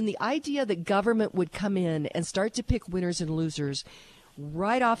 then the idea that government would come in and start to pick winners and losers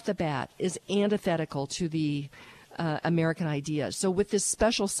right off the bat is antithetical to the American idea. So with this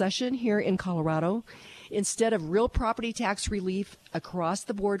special session here in Colorado, Instead of real property tax relief across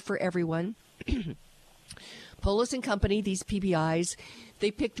the board for everyone, Polis and Company, these PBIs,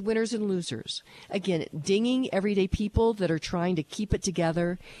 they picked winners and losers. Again, dinging everyday people that are trying to keep it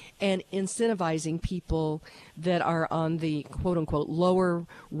together and incentivizing people that are on the quote-unquote lower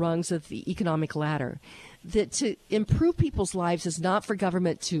rungs of the economic ladder. That to improve people's lives is not for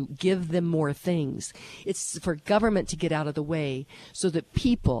government to give them more things. It's for government to get out of the way so that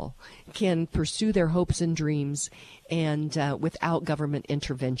people can pursue their hopes and dreams and without government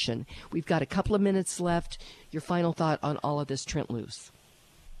intervention. We've got a couple of minutes left. Your final thought on all of this, Trent Loos.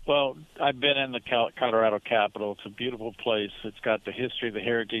 Well, I've been in the Colorado Capitol. It's a beautiful place. It's got the history, the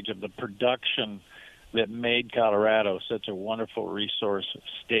heritage of the production that made Colorado such a wonderful resource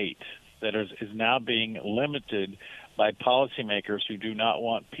state that is now being limited by policymakers who do not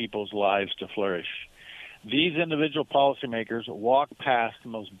want people's lives to flourish. These individual policymakers walk past the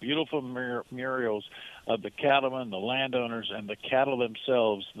most beautiful murals of the cattlemen, the landowners, and the cattle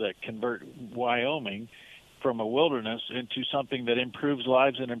themselves that convert Wyoming from a wilderness into something that improves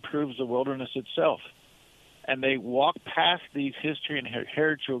lives and improves the wilderness itself. And they walk past these history and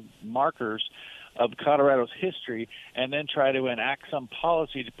heritage markers of Colorado's history and then try to enact some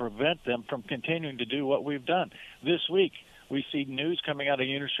policy to prevent them from continuing to do what we've done. This week, we see news coming out of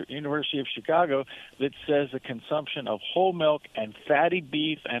University of Chicago that says the consumption of whole milk and fatty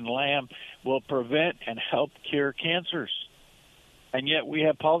beef and lamb will prevent and help cure cancers. And yet we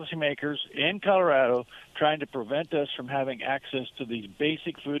have policymakers in Colorado trying to prevent us from having access to these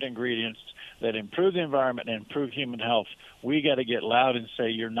basic food ingredients that improve the environment and improve human health. We got to get loud and say,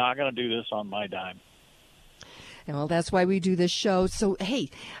 you're not going to do this on my dime. Well, that's why we do this show. So, hey,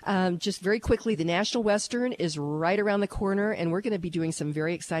 just very quickly, the National Western is right around the corner, and we're going to be doing some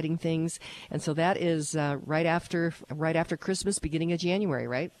very exciting things. And so that is right after Christmas, beginning of January,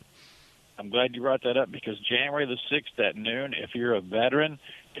 right? I'm glad you brought that up because January the 6th at noon, if you're a veteran,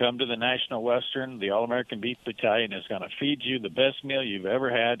 come to the National Western. The All-American Beef Battalion is going to feed you the best meal you've ever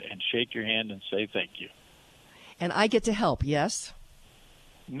had and shake your hand and say thank you. And I get to help, yes?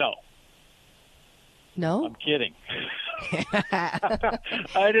 No. No? I'm kidding.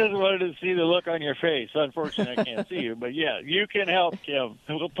 I just wanted to see the look on your face. Unfortunately, I can't see you. But, yeah, you can help, Kim.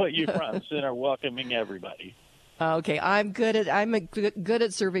 We'll put you front and center welcoming everybody. Okay, I'm good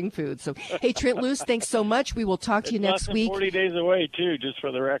at serving food. So, hey, Trent Loos, thanks so much. We will talk to you next week. 40 days away, too, just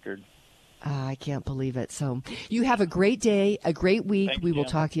for the record. I can't believe it. So, you have a great day, a great week. We will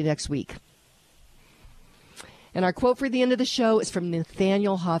talk to you next week. And our quote for the end of the show is from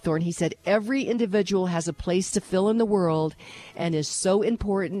Nathaniel Hawthorne. He said, "Every individual has a place to fill in the world and is so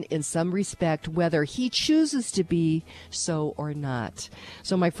important in some respect, whether he chooses to be so or not."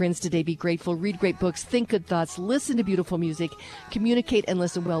 So, my friends, today be grateful, read great books, think good thoughts, listen to beautiful music, communicate and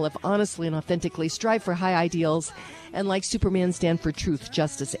listen well, live honestly and authentically, strive for high ideals, and like Superman, stand for truth,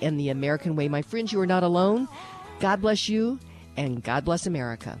 justice, and the American way. My friends, you are not alone. God bless you, and God bless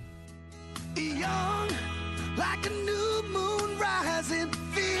America. Young, like a new moon rising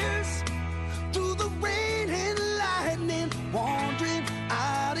fierce through the rain and lightning, wandering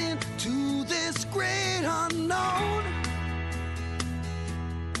out into this great unknown.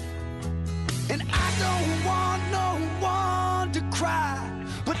 And I don't want no one to cry,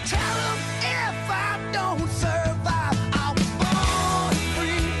 but tell them if I don't survive, I was born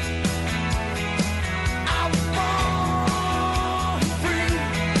free. I was born free.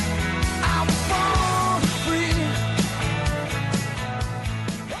 I was born free.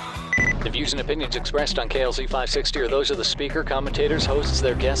 The views and opinions expressed on KLZ 560 are those of the speaker, commentators, hosts,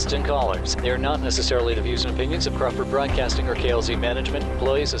 their guests, and callers. They are not necessarily the views and opinions of Crawford Broadcasting or KLZ management,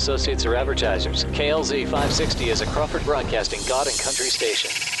 employees, associates, or advertisers. KLZ 560 is a Crawford Broadcasting God and Country station.